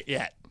asked it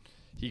yet.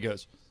 He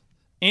goes,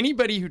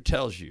 anybody who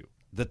tells you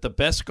that the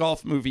best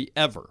golf movie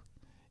ever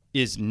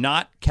is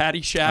not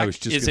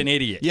Caddyshack is an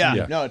idiot.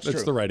 Yeah, no, it's that's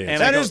true. the right answer.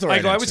 And That I go, is the right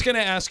I go, I answer. was going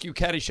to ask you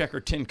Caddyshack or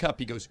Tin Cup.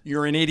 He goes,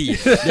 you're an idiot.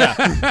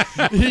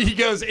 He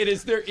goes, it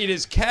is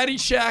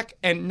Caddyshack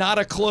and not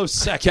a close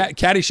second.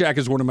 Caddyshack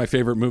is one of my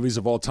favorite movies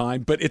of all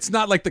time, but it's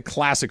not like the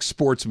classic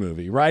sports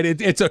movie, right?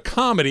 It's a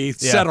comedy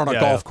set on a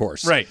golf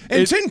course. Right.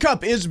 And Tin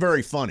Cup is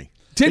very funny.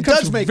 Tin It Cup's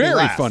does make me very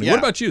laugh, funny. yeah. What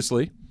about you,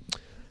 Slee?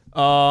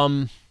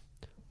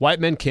 White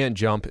Men Can't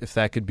Jump, if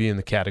that could be in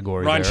the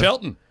category. Ron there.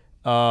 Shelton.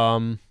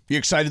 You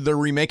excited they're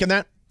remaking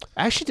that?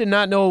 I actually did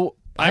not know.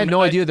 I had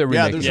no idea they're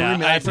remaking. there's a Yeah,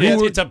 remake. I forget.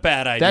 It's a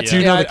bad idea. That's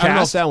you know I the don't know if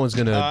cast? that one's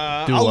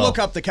gonna do I'll well. look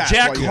up the cast.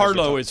 Jack while you guys are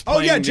Harlow talking. is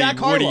playing Jack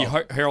the Woody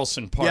Harlow.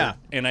 Harrelson part, Yeah.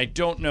 and I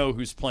don't know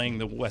who's playing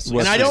the Wesley.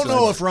 And I don't Snipes.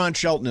 know if Ron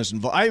Shelton is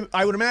involved.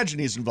 I would imagine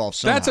he's involved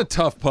somehow. That's a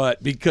tough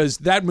putt because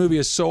that movie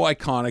is so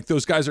iconic.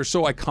 Those guys are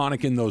so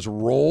iconic in those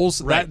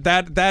roles. Right.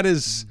 That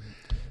is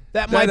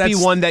That might be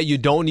that's- one that you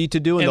don't need to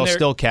do, and they'll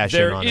still cash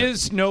in on it. There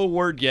is no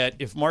word yet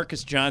if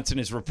Marcus Johnson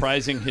is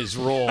reprising his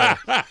role.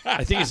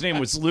 I think his name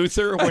was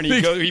Luther when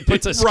he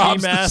puts a ski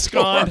robs the mask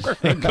store. on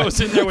and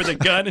goes in there with a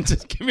gun and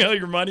says, "Give me all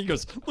your money." He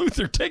goes,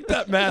 "Luther, take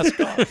that mask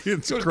off." It's He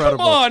goes, incredible.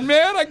 Come on,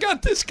 man! I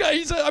got this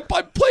guy. I'm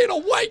playing a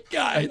white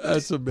guy.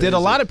 That's amazing. Did a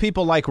lot of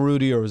people like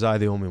Rudy, or was I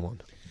the only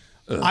one?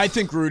 I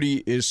think Rudy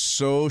is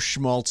so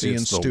schmaltzy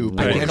and It's the stupid.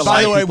 worst. And A by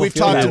lot the of way, people we've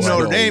feel talked to that way.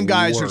 Notre The Dame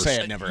guys who worst.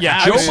 say it never Yeah,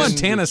 happened. Joe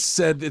Montana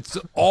said it's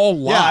all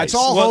lies. Yeah, it's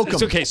all Well, hokum.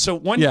 it's okay. So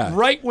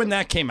right when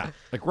that came out,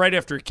 like right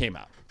after it came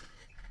out,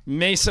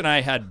 Mace and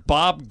I had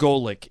Bob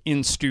Golick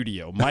in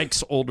studio,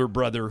 Mike's older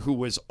brother, who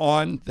was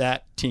on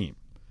that team.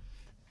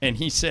 And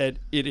he said,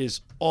 it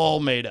is all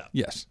made up.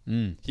 Yes.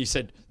 He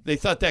said, they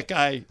thought that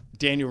guy,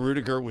 Daniel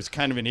Rudiger, was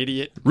kind of an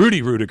idiot.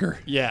 Rudy Rudiger.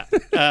 Yeah.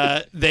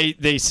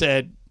 They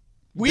said,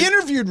 We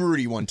interviewed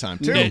Rudy one time,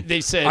 too.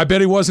 they said, I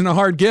bet he wasn't a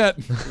hard get.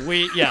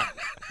 we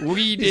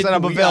He didn't. said,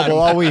 I'm available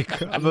all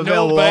week. I'm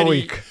available all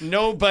week.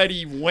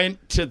 Nobody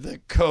went to the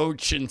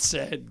coach and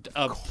said,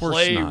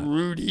 "Play not.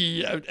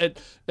 Rudy."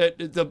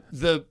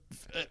 The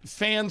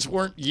fans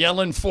weren't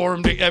yelling for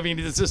him. I mean,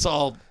 this is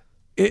all.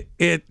 It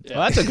Well,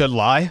 that's a good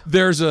lie.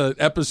 There's an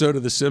episode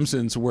of The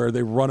Simpsons where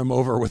they run him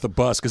over with a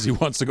bus because he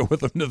wants to go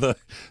with them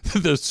to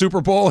the Super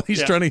Bowl. And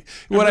he's Yeah. trying to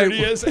Rudy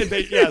is,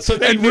 and so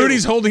they and knew.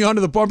 Rudy's holding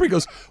onto the bumper. He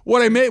goes,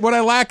 "What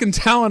I lack in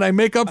talent, I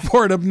make up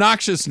for in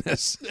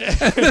obnoxiousness."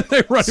 And then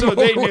they run So him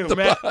they over knew. with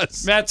the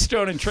bus. Matt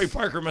Stone and Trey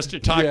Parker must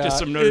have talked Yeah, to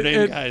some Notre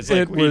Dame guys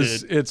like we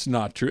did. It's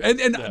not true. And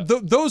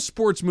those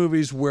sports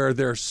movies where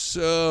they're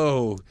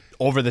so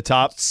Over the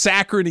top.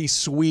 saccharine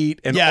sweet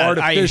and Yeah, I hate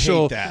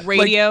artificial. that.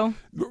 Radio.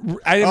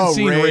 I haven't Oh,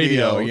 seen Radio,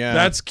 Radio. yeah.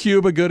 That's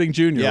Cuba Gooding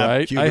Jr., Yeah,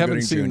 right? Cuba I haven't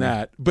Gooding seen Jr.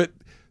 that. But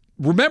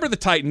Remember the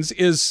Titans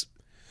is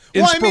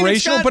Well, I mean,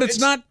 inspirational, it's not- but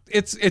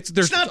it's not.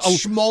 There's not a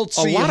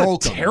schmaltzy lot hokum. of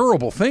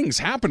terrible things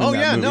happen in Oh, that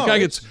yeah, movie. no, the guy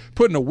it's- gets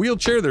put in a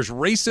wheelchair. There's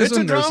racism. It's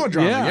a drama,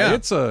 yeah.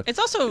 It's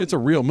also a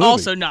real movie.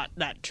 Also not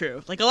that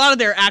true. Like a lot of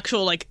their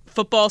actual like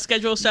football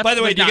schedule stuff. By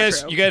the way, like, do not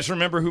you true. guys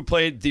remember who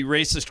played the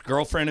racist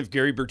girlfriend of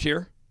Gary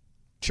Bertier?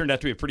 Turned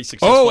out to be a pretty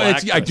successful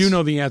actress. I do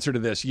know the answer to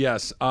this.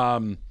 Yes.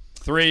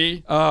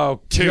 3. Oh,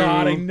 2.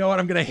 God, I know it.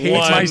 I'm going to hate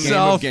 1.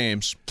 myself. Game of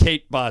Games.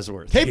 Kate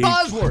Bosworth. Kate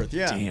Bosworth,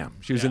 yeah. Damn,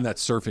 she was in that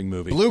surfing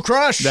movie. Blue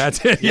Crush.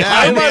 That's it. Yeah,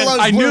 I, everybody loves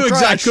I Blue knew exactly.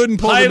 I Crush. couldn't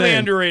pull the Highly name.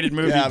 underrated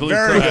movie, Yeah, Blue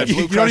very Crush. good. You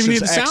Blue don't Crush even need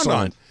is the sound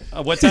excellent.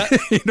 on. What's that?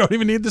 You don't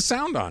even need the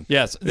sound on.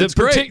 Yes, It's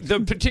great. The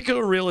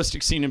particular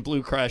realistic scene in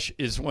Blue Crush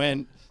is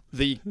when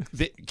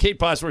Kate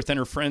Bosworth and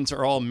her friends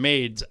are all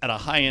maids at a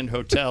high-end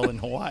hotel in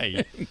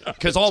Hawaii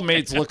because all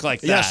maids look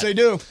like that. Yes, they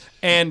do.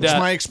 And it's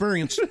my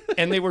experience.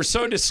 And they were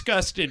so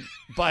disgusted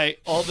by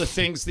all the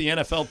things the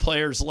NFL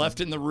players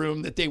left in the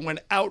room that they went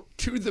out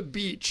to the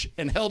beach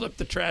and held up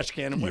the trash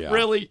can and went,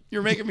 "Really?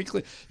 You're making me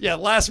clean?" Yeah,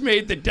 last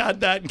maid that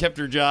did that and kept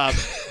her job.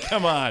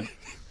 Come on.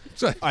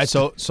 So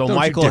Don't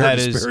Michael you dare had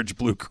his disparage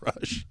Blue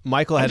Crush.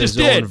 Michael had his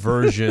own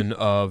version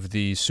of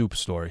the soup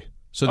story.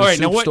 So the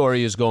soup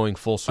story is going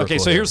full circle. Okay,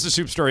 so here. here's the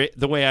soup story,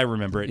 the way I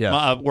remember it.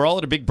 Yeah. We're all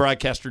at a big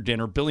broadcaster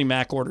dinner. Billy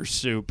Mack orders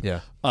soup.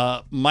 Yeah.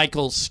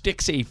 Michael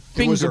sticks a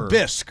finger. It was a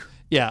bisque.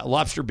 Yeah,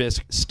 lobster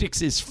bisque. Sticks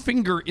his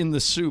finger in the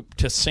soup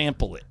to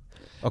sample it.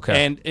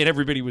 Okay. And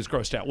everybody was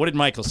grossed out. What did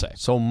Michael say?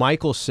 So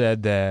Michael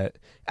said that,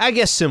 I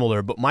guess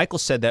similar, but Michael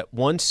said that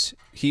once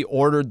he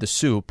ordered the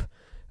soup,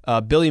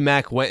 Billy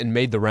Mack went and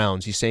made the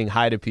rounds. He's saying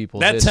hi to people.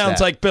 That sounds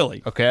like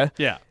Billy. Okay.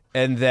 Yeah.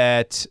 And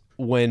that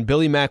when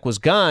Billy Mack was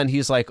gone,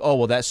 he's like, "Oh,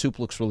 well, that soup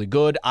looks really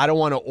good. I don't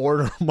want to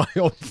order my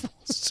own full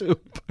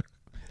soup."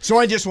 So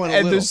I just went a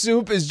and little. the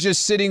soup is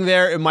just sitting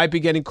there. It might be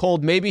getting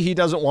cold. Maybe he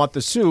doesn't want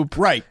the soup.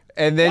 Right.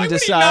 And then Why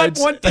decides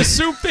would he not want the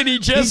soup that he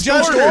just,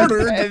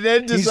 ordered. and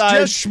then He's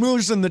decides just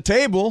schmoozing the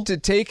table to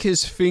take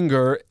his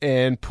finger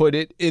and put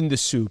it in the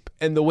soup.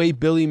 And the way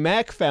Billy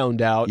Mack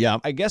found out,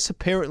 I guess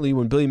apparently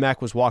when Billy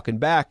Mack was walking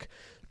back,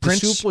 the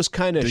soup was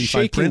kind of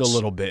shaking a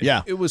little bit.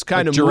 Yeah. It was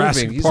kind of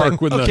Jurassic moving. He's Park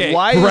like, when okay,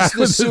 why is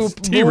the soup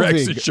T-Rex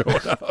moving?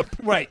 showed up.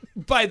 Right.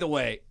 By the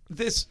way,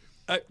 this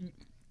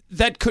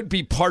that could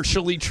be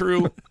partially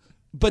true,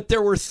 but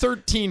there were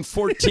 13,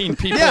 14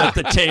 people at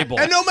the table.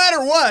 And no matter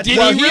what, Did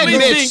Well, he he really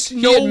admits-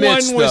 think he no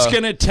admits, one was though.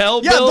 going to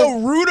tell yeah, Bill?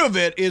 the root of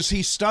it is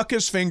he stuck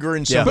his finger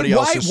in But somebody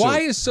else's soup. why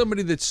is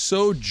somebody that's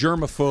so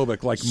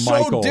germophobic like So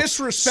Michael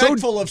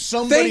disrespectful of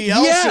somebody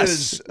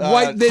else's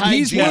why that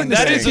he's hygiene willing to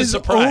That stick is a his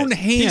surprise. own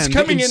He's hand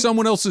coming in in-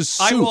 someone else's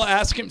soup. I will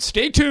ask him.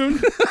 Stay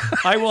tuned.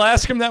 I will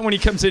ask him that when he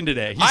comes in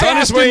today. He's I on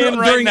his asked way him in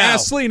right during now.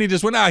 Ask Slee, and he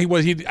just went, I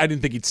didn't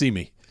think he'd see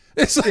me.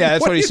 It's like, Yeah,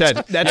 that's what are he you said.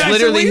 talking- That's Yeah, so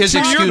literally what are you his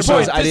talking excuse about?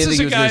 was, I didn't This think is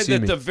he a was guy going to see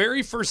that me. the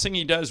very first thing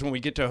he does when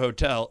we get to a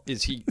hotel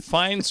is he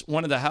finds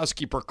one of the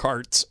housekeeper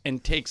carts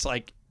and takes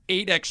like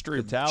 8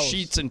 extra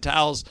sheets and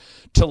towels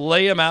to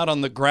lay them out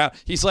on the ground.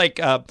 He's like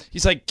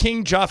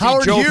King Joffrey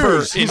Howard Jofer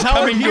Hughes. in He's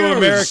Howard Coming to Hughes.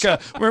 America.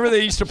 Remember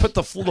they used to put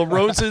the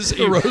roses?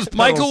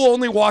 Michael will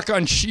only walk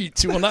on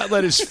sheets. He will not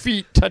let his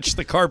feet touch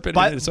the carpet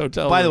in his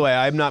hotel By the room. way,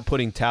 I'm not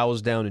putting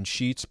towels down in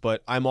sheets,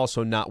 but I'm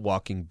also not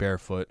walking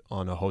barefoot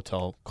on a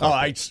hotel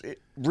carpet.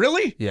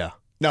 Really? Yeah.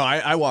 No,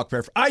 I walk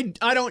barefoot. I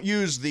don't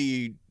use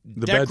the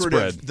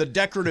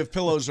decorative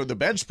pillows or the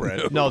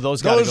bedspread. No,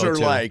 those gotta go are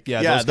too. like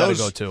those gotta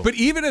go too. But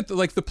even at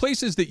the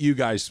places that you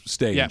guys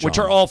stay in, which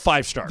John, are all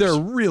 5 stars. they're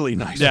really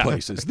nice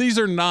places. These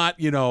are not,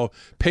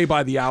 pay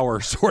by the hour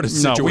sort of No,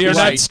 situation. we are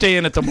not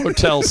staying at the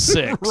Motel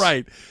 6.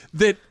 Right.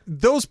 That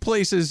those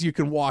places you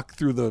can walk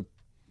through the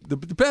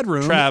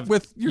bedroom Trav,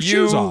 with your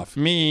shoes off.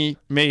 Me,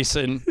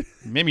 Mason,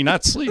 maybe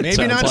not Slee. it Maybe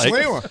sounds not like.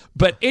 Slee.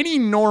 But any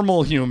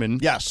normal human,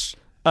 Yes.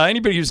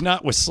 Anybody who's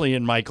not with Slee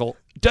and Michael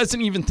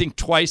doesn't even think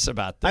twice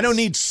about this. I don't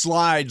need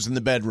slides in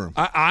the bedroom.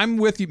 I'm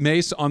with you,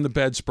 Mace, on the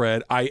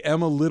bedspread. I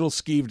am a little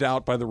skeeved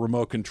out by the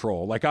remote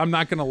control. Like, I'm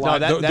not going to lie.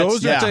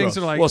 Those are things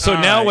that are like, well, so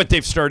all now right. what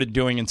they've started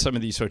doing in some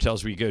of these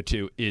hotels we go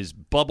to is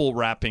bubble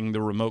wrapping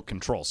the remote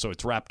control. So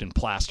it's wrapped in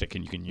plastic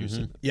and you can use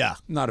it. Yeah.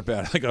 Not a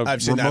bad. Like a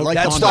I've seen that. remote Like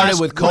That the started plas-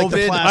 with like the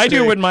COVID. I do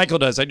plastic. what Michael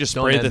does. I just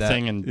Don't spray add the that.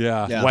 thing and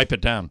Yeah. wipe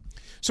it down.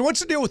 So what's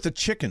the deal with the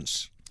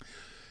chickens?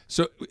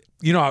 So,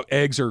 you know how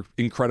eggs are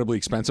incredibly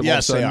expensive?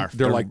 Yes, all of a they sudden, are.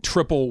 They're They're- like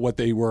triple what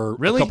they were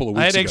Really? a couple of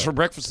weeks I had ago. eggs for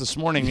breakfast this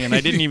morning, and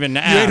I didn't even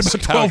ate ask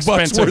about how $12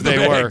 worth expensive of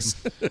they were. eggs.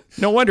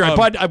 No wonder.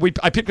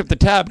 I picked up the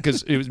tab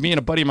because it was me and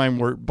a buddy of mine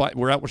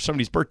were out with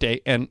somebody's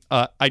birthday, and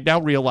I now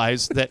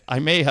realize that I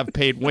may have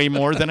paid way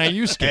more than I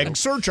used to. Egg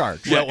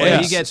surcharge. Well,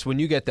 Yes. when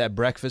you get that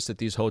breakfast at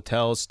these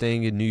hotels,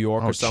 staying in New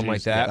York or something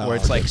like jeez, that, yeah. where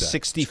it's Oh, like that's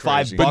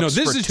 65 crazy. bucks But no,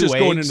 this for is 2 just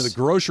going eggs. into the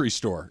grocery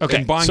store Okay,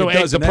 and buying so a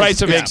dozen the price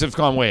eggs. of eggs have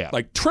gone way up.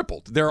 Like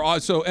tripled.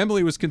 So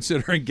Emily was considering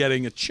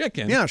getting a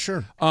chicken. Yeah,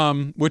 sure.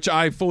 Which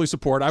I fully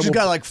support. She's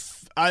got like,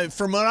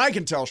 from what I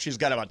can tell, she's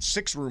got about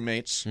 6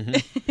 roommates.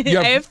 You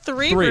I have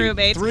three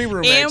roommates. 3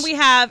 roommates. And we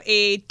have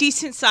a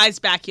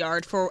decent-sized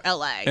backyard for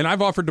LA. And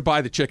I've offered to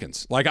buy the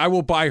chickens. Like, I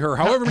will buy her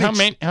however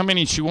many. How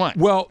many she want?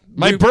 Well,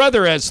 my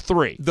brother has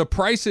 3. The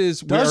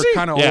prices Does are he?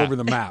 kind of Yeah. all over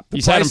the map. The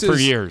He's had 'em for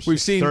prices, years.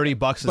 We've seen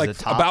 $30 is like the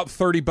top. about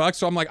 $30.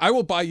 So I'm like, I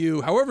will buy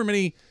you however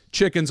many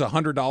chickens.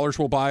 $100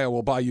 will buy. I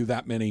will buy you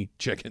that many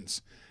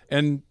chickens.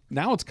 And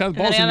now it's kind of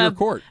balls in your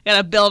court.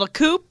 Gotta build a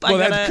coop. Well,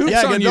 that coop's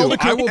Yeah, on build you. a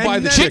coop, I will buy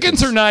and the then-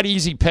 Chickens are not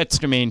easy pets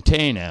to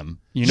maintain, Em.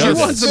 You know She this.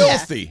 wants them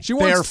filthy. She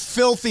They are wants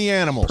filthy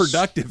animals.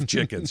 productive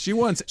chickens. She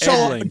wants So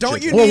egg-laying don't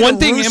you chickens. need Well, one a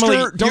thing, rooster?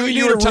 Emily, Don't you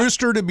you were need a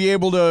rooster to be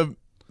able to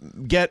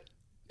get?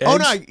 Oh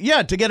no, Eggs?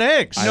 yeah, to get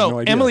eggs. I have no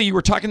idea. Emily, you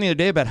were talking the other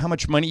day about how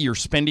much money you're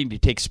spending to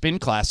take spin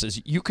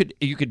classes. You could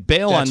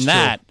bail That's on true.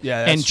 that Yeah,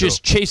 that's and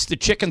just chase the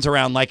chickens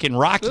around like in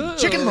Rocky.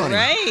 Chicken money.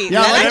 Right.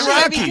 Yeah, that like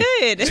actually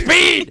would Rocky. be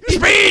good.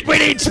 Speed! We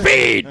need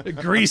speed!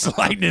 Grease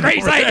lightning.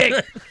 Grease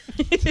lightning!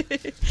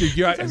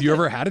 Have you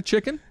ever had a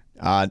chicken?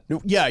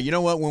 Yeah, you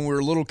know what? When we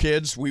were little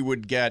kids, we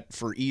would get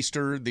for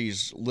Easter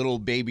these little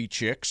baby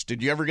chicks.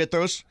 Did you ever get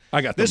those?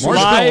 I got the This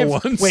marshmallow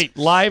was- ones. Wait,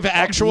 live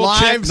actual Live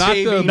chicks? Not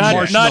baby the not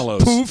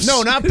marshmallows. poofs?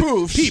 No, not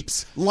poofs.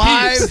 Peeps.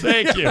 Live, Peeps,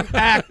 thank you.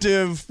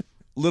 active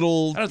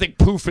little I don't think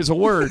poof is a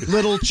word.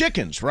 little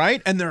chickens,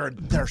 right? And they're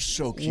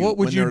so cute. What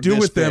would when you they're do this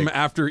with them big.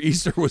 after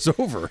Easter was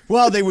over?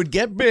 Well, they would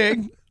get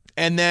big,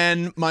 and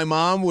then my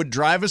mom would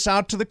drive us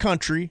out to the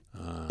country,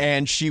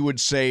 and she would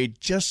say,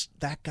 "Just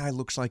that guy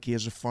looks like he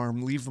has a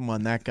farm. Leave him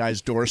on that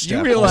guy's doorstep."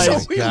 You realize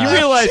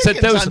that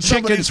those on somebody's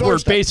chickens were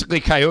doorstep. basically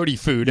coyote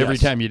food every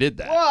time you did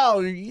that.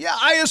 Well, yeah,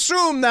 I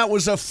assume that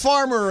was a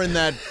farmer in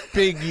that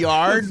big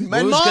yard. Who's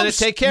gonna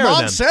take care of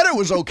Mom them? said it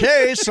was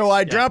okay, so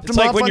I dropped It's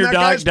him like off when on your that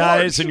dog guy's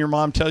dies porch. and your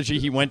mom tells you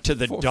he went to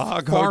the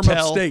dog Farm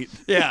hotel. upstate.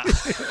 Yeah.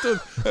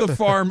 the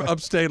farm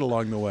upstate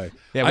along the way.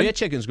 Yeah, we had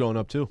chickens growing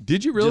up too.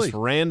 Did you really? Just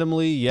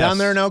randomly, yes. Down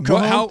there in El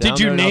Cajon? How- Did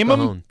you name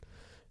them?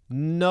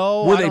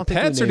 No. Were I they don't think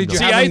we pets or named did you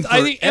them. See, have them I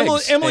for think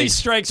eggs? Emily Eggs.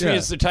 strikes me Yeah.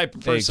 as the type of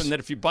person Eggs. that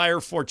if you buy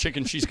her 4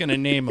 chickens, she's going to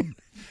name them.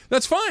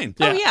 That's fine.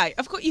 Oh yeah,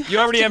 of course you have You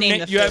already to have name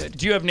the you food. have.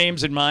 Do you have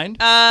names in mind?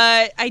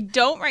 I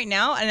don't right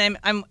now, and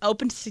I'm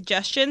open to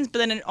suggestions. But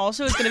then it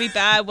also is going to be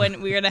bad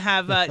when we're going to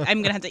have. I'm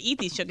going to have to eat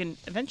these chicken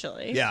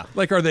eventually. Yeah.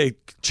 Like, are they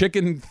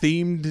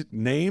chicken-themed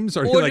names?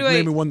 Or are you Or like do I-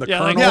 naming one the Yeah,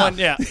 Colonel? like one,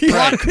 yeah.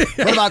 Cluck.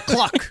 What about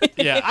Cluck?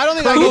 Yeah. I don't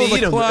think I Colonel can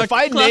eat them. Cluck, If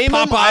I Cluck, name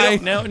them, I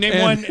Popeye. don't.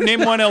 No,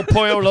 name one El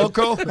Pollo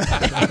Loco.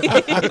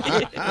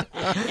 Yeah,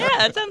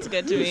 that sounds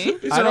good to me.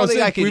 I don't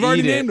think I can We've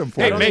already eat it. named them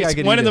for I Hey, you. don't think I Mace,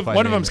 could one eat of it if I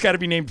one of named them's it. got to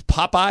be named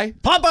Popeye.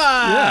 Popeye!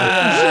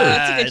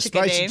 that's a good chicken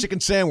Spicy name. chicken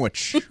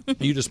sandwich.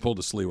 You just pulled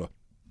a Sliwa.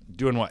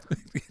 Doing what?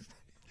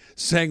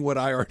 Saying what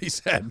I already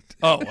said.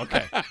 Oh,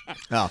 okay.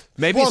 Oh.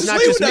 Maybe well, it's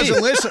not Sliwa just me.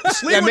 doesn't listen.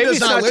 Sliwa Yeah, maybe does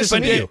it's not not just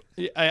listen to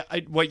me.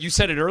 you. What you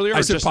said it earlier? I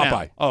or said just Popeye.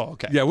 Now? Oh,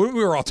 okay. Yeah, we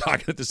were all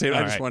talking at the same time.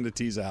 I All just right. wanted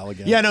to tease Al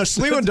again. Yeah, no,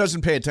 Sliwa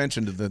doesn't pay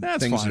attention to the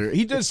That's things fine. that are,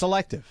 he does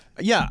Selective.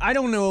 Yeah, I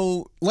don't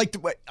know. Like,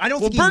 I don't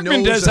Well, think he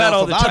Bergman knows does that enough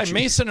all the about time. you.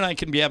 Mason and I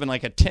can be having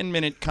like a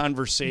 10-minute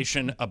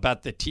conversation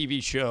about the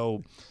TV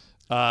show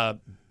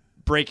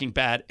Breaking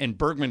Bad, and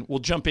Bergman will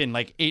jump in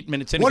like 8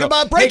 minutes in. What and go,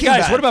 about Breaking hey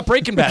guys, Bad?" what about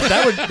Breaking Bad?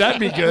 That'd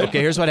be good.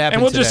 Okay, here's what happened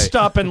And we'll just today.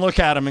 stop and look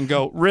at him and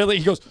go, really?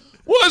 He goes,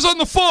 well, I was on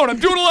the phone. I'm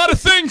doing a lot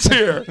of things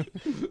here.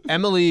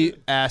 Emily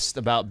asked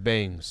about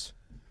bangs.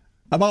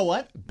 About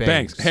what?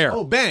 Bangs. Hair.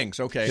 Oh, bangs.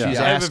 Okay. She's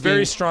I have a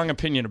very asking- strong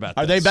opinion about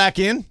Are this. they back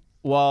in?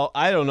 Well,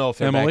 I don't know if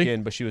they're Emily? back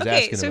in, but she was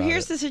Okay, asking so about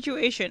here's it. the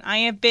situation. I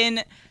have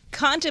been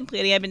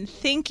contemplating, I've been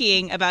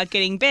thinking about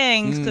getting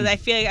bangs because I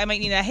feel like I might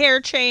need a hair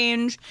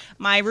change.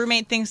 My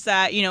roommate thinks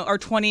that, our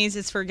 20s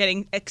is for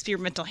getting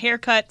experimental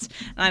haircuts,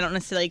 and I don't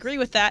necessarily agree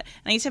with that.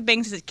 And I used to have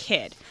bangs as a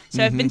kid.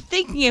 So I've been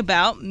thinking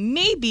about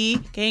maybe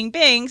getting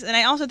bangs, and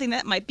I also think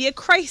that might be a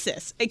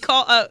crisis. A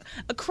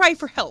cry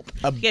for help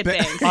to get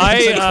bangs.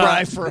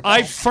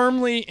 I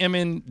firmly am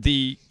in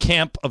the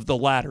camp of the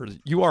latter.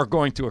 You are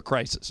going through a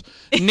crisis.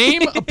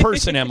 Name a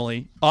person,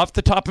 Emily, off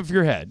the top of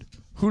your head,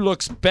 who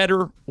looks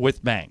better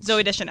with bangs.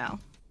 Zooey Deschanel.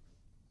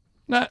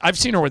 I've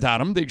seen her without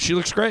them. She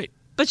looks great.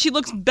 But she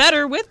looks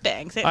better with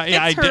bangs. It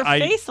fits her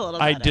face a little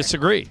better. I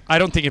disagree. I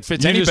don't think it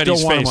fits You just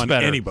anybody's don't want face them on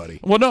better. anybody.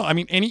 Well, no. I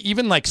mean,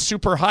 even like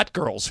super hot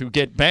girls who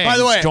get bangs By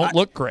the way, don't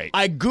look great.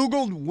 I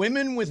Googled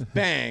women with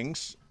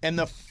bangs, and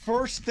the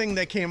first thing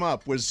that came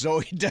up was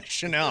Zooey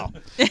Deschanel.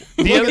 Look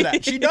at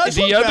that. She does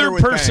the look better other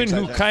with person bangs, I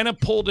who think. kind of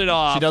pulled it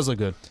off She does look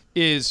good.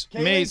 is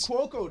Kaylin Maze.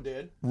 Cuoco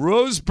did.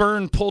 Rose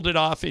Byrne pulled it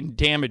off in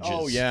Damages.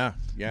 Oh, yeah.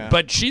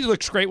 But she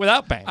looks great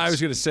without bangs. I was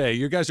going to say,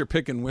 you guys are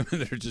picking women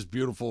that are just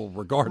beautiful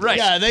regardless. Right.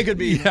 Yeah, they could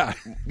be. Yeah.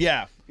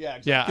 Yeah. Yeah.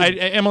 Exactly.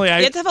 Yeah, Emily,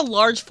 You have to have a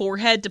large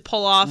forehead to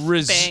pull off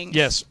bangs.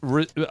 Yes,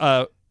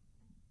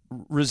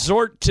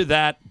 resort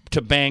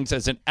to bangs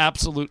as an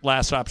absolute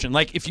last option.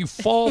 Like if you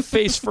fall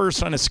face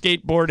first on a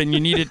skateboard and you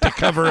need it to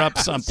cover up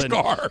something,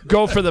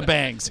 go for the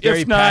bangs.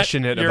 Very if not,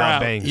 passionate you're about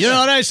out. bangs. You know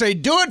what I say?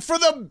 Do it for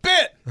the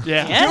bit.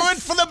 Yeah. Yes. Do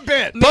it for the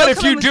bit. But if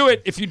come in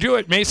you do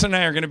it, Mason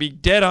and I are going to be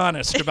dead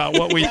honest about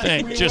what we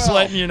think. Just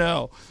letting you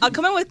know. I'll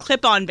come in with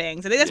clip-on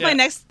bangs. I think that's my Yeah.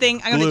 next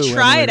thing. I'm going Glue, to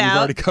try Emily, it We've out.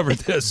 already covered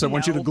this. I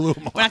want you to glue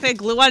them on. We're not going to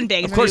glue on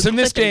bangs. Of course, in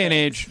this day and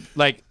age,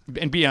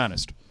 and be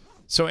honest.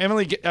 So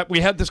Emily,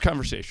 we had this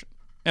conversation.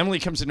 Emily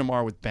comes in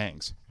tomorrow with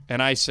bangs, and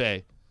I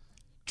say,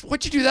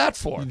 "What'd you do that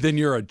for?" Then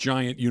you're a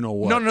giant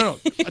you-know-what. No.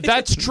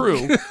 That's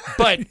true,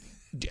 but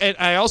and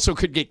I also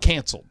could get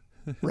canceled,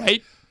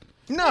 right?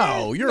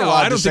 No, you're No,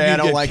 allowed I don't to say think I you'd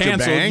don't get like your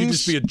canceled. bangs. You'd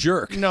just be a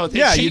jerk. No,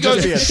 Yeah, she you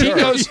goes. just be a She jerk.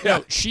 goes.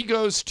 No, she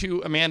goes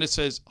to Amanda.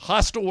 Says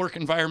hostile work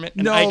environment.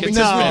 And No, I get because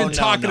suspended. we've been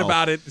talking no.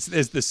 about it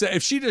as the same.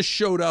 If she just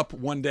showed up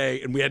one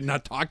day and we had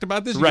not talked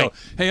about this, you Right. go,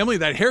 hey, Emily,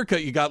 that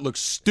haircut you got looks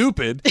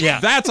stupid.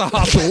 Yeah. That's a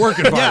hostile work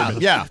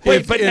environment. Yeah.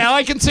 Wait, but now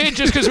I can say it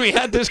just because we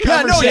had this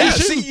conversation. Yeah,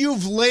 see,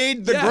 you've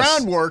laid the Yes.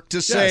 groundwork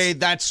to say Yes.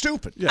 that's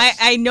stupid. Yes.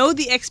 I know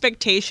the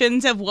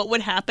expectations of what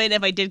would happen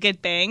if I did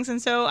get bangs, and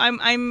so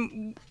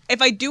I'm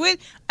if I do it,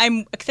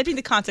 I'm accepting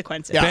the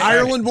consequences. Yeah,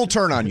 Ireland will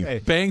turn on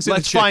you. Bangs and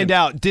Let's a chicken. find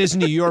out.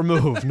 Disney, your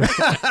move.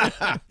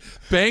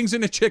 Bangs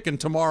and a chicken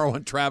tomorrow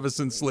on Travis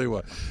and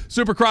Sliwa.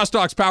 Super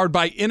Crosstalks powered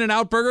by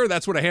In-N-Out Burger.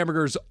 That's what a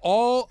hamburger's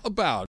all about.